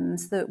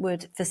mechanisms that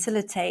would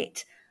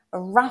facilitate a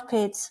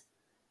rapid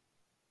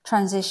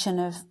transition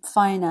of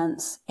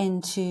finance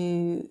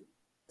into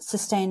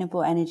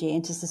sustainable energy,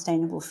 into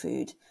sustainable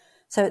food.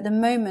 So at the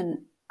moment,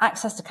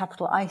 access to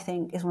capital, I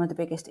think, is one of the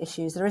biggest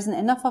issues. There isn't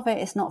enough of it.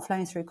 It's not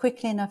flowing through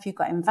quickly enough. You've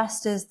got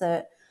investors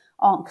that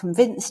aren't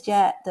convinced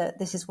yet that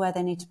this is where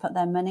they need to put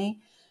their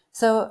money.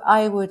 So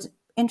I would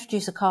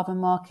introduce a carbon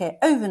market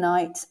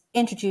overnight,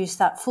 introduce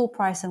that full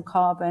price of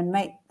carbon,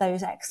 make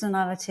those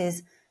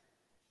externalities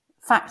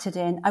factored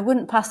in. I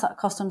wouldn't pass that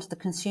cost on to the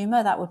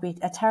consumer. That would be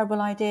a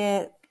terrible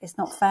idea. It's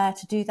not fair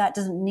to do that. It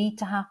doesn't need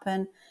to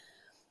happen.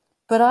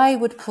 But I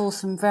would pull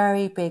some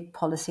very big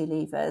policy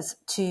levers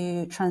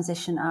to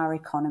transition our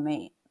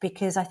economy,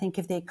 because I think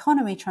if the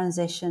economy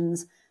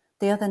transitions,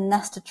 the other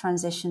nested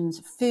transitions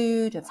of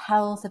food, of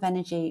health, of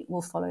energy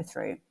will follow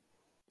through.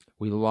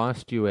 We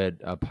lost you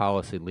at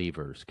policy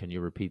levers. Can you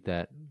repeat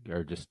that,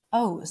 or just?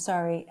 Oh,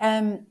 sorry.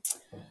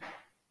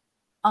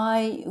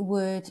 I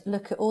would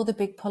look at all the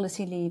big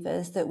policy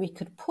levers that we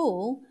could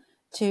pull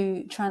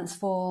to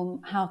transform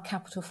how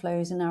capital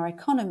flows in our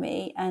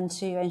economy, and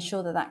to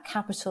ensure that that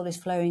capital is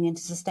flowing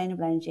into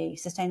sustainable energy,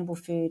 sustainable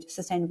food,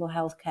 sustainable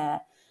healthcare,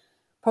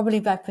 probably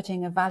by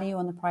putting a value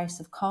on the price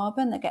of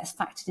carbon that gets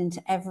factored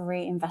into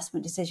every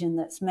investment decision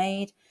that's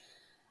made.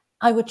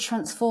 I would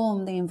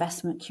transform the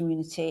investment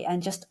community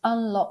and just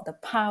unlock the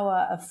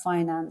power of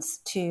finance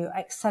to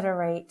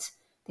accelerate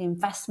the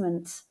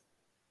investment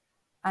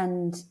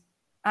and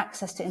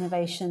access to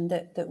innovation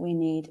that we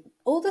need.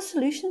 all the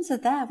solutions are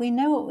there. We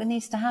know what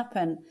needs to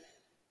happen.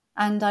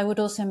 And I would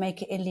also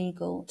make it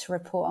illegal to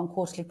report on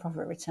quarterly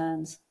profit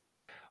returns.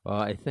 Well,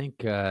 I think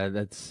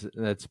that's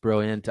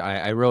brilliant.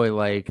 I really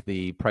like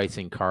the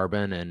pricing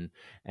carbon,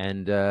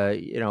 and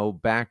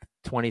back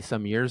 20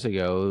 some years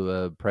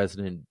ago,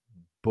 President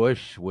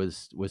Bush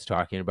was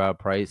talking about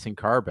pricing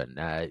carbon.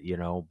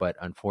 But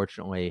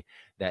unfortunately,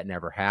 that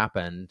never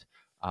happened.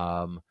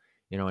 And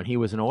he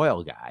was an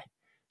oil guy,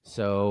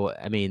 so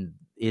I mean,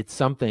 it's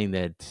something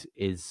that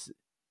is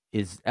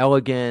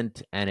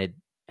elegant, and it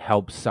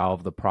helps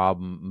solve the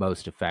problem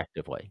most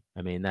effectively.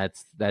 I mean,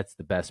 that's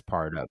the best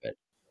part of it.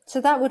 So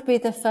that would be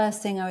the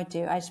first thing I would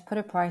do. I just put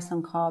a price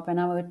on carbon.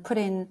 I would put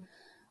in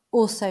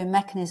also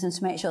mechanisms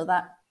to make sure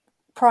that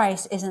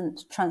price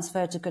isn't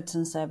transferred to goods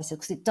and services,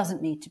 because it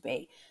doesn't need to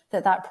be,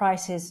 that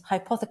price is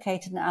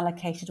hypothecated and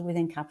allocated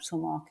within capital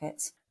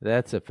markets.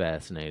 That's a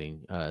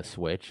fascinating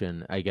switch,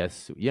 and I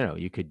guess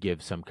you could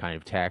give some kind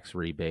of tax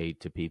rebate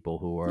to people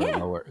who are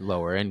Yeah,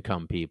 lower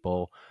income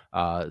people,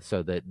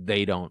 so that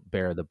they don't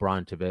bear the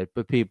brunt of it.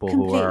 But people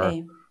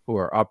completely. who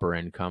are upper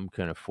income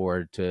can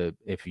afford to.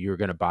 If you're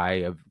going to buy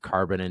a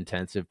carbon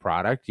intensive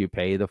product, you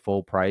pay the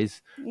full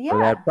price for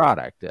that Yeah,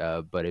 product.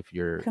 But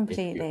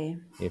completely.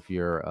 if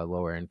you're a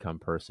lower income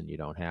person, you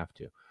don't have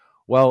to.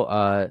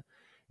 Well,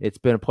 it's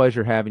been a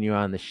pleasure having you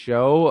on the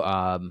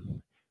show.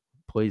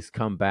 Please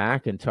come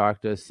back and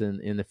talk to us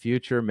in the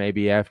future,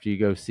 maybe after you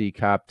go see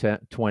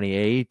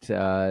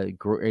COP28.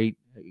 Great,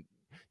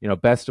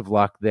 best of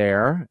luck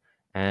there.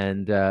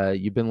 And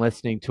you've been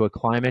listening to A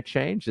Climate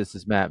Change. This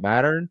is Matt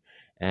Matern,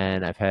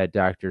 and I've had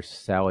Dr.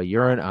 Salley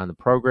Uren on the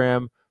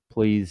program.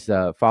 Please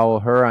follow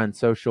her on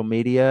social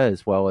media,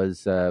 as well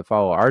as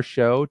follow our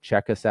show.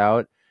 Check us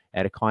out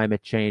at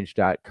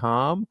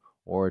aclimatechange.com,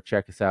 or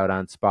check us out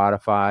on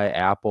Spotify,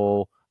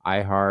 Apple,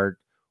 iHeart,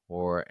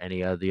 or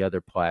any of the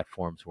other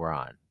platforms we're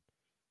on.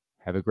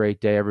 Have a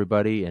great day,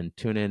 everybody, and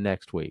tune in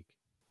next week.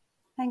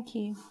 Thank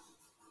you.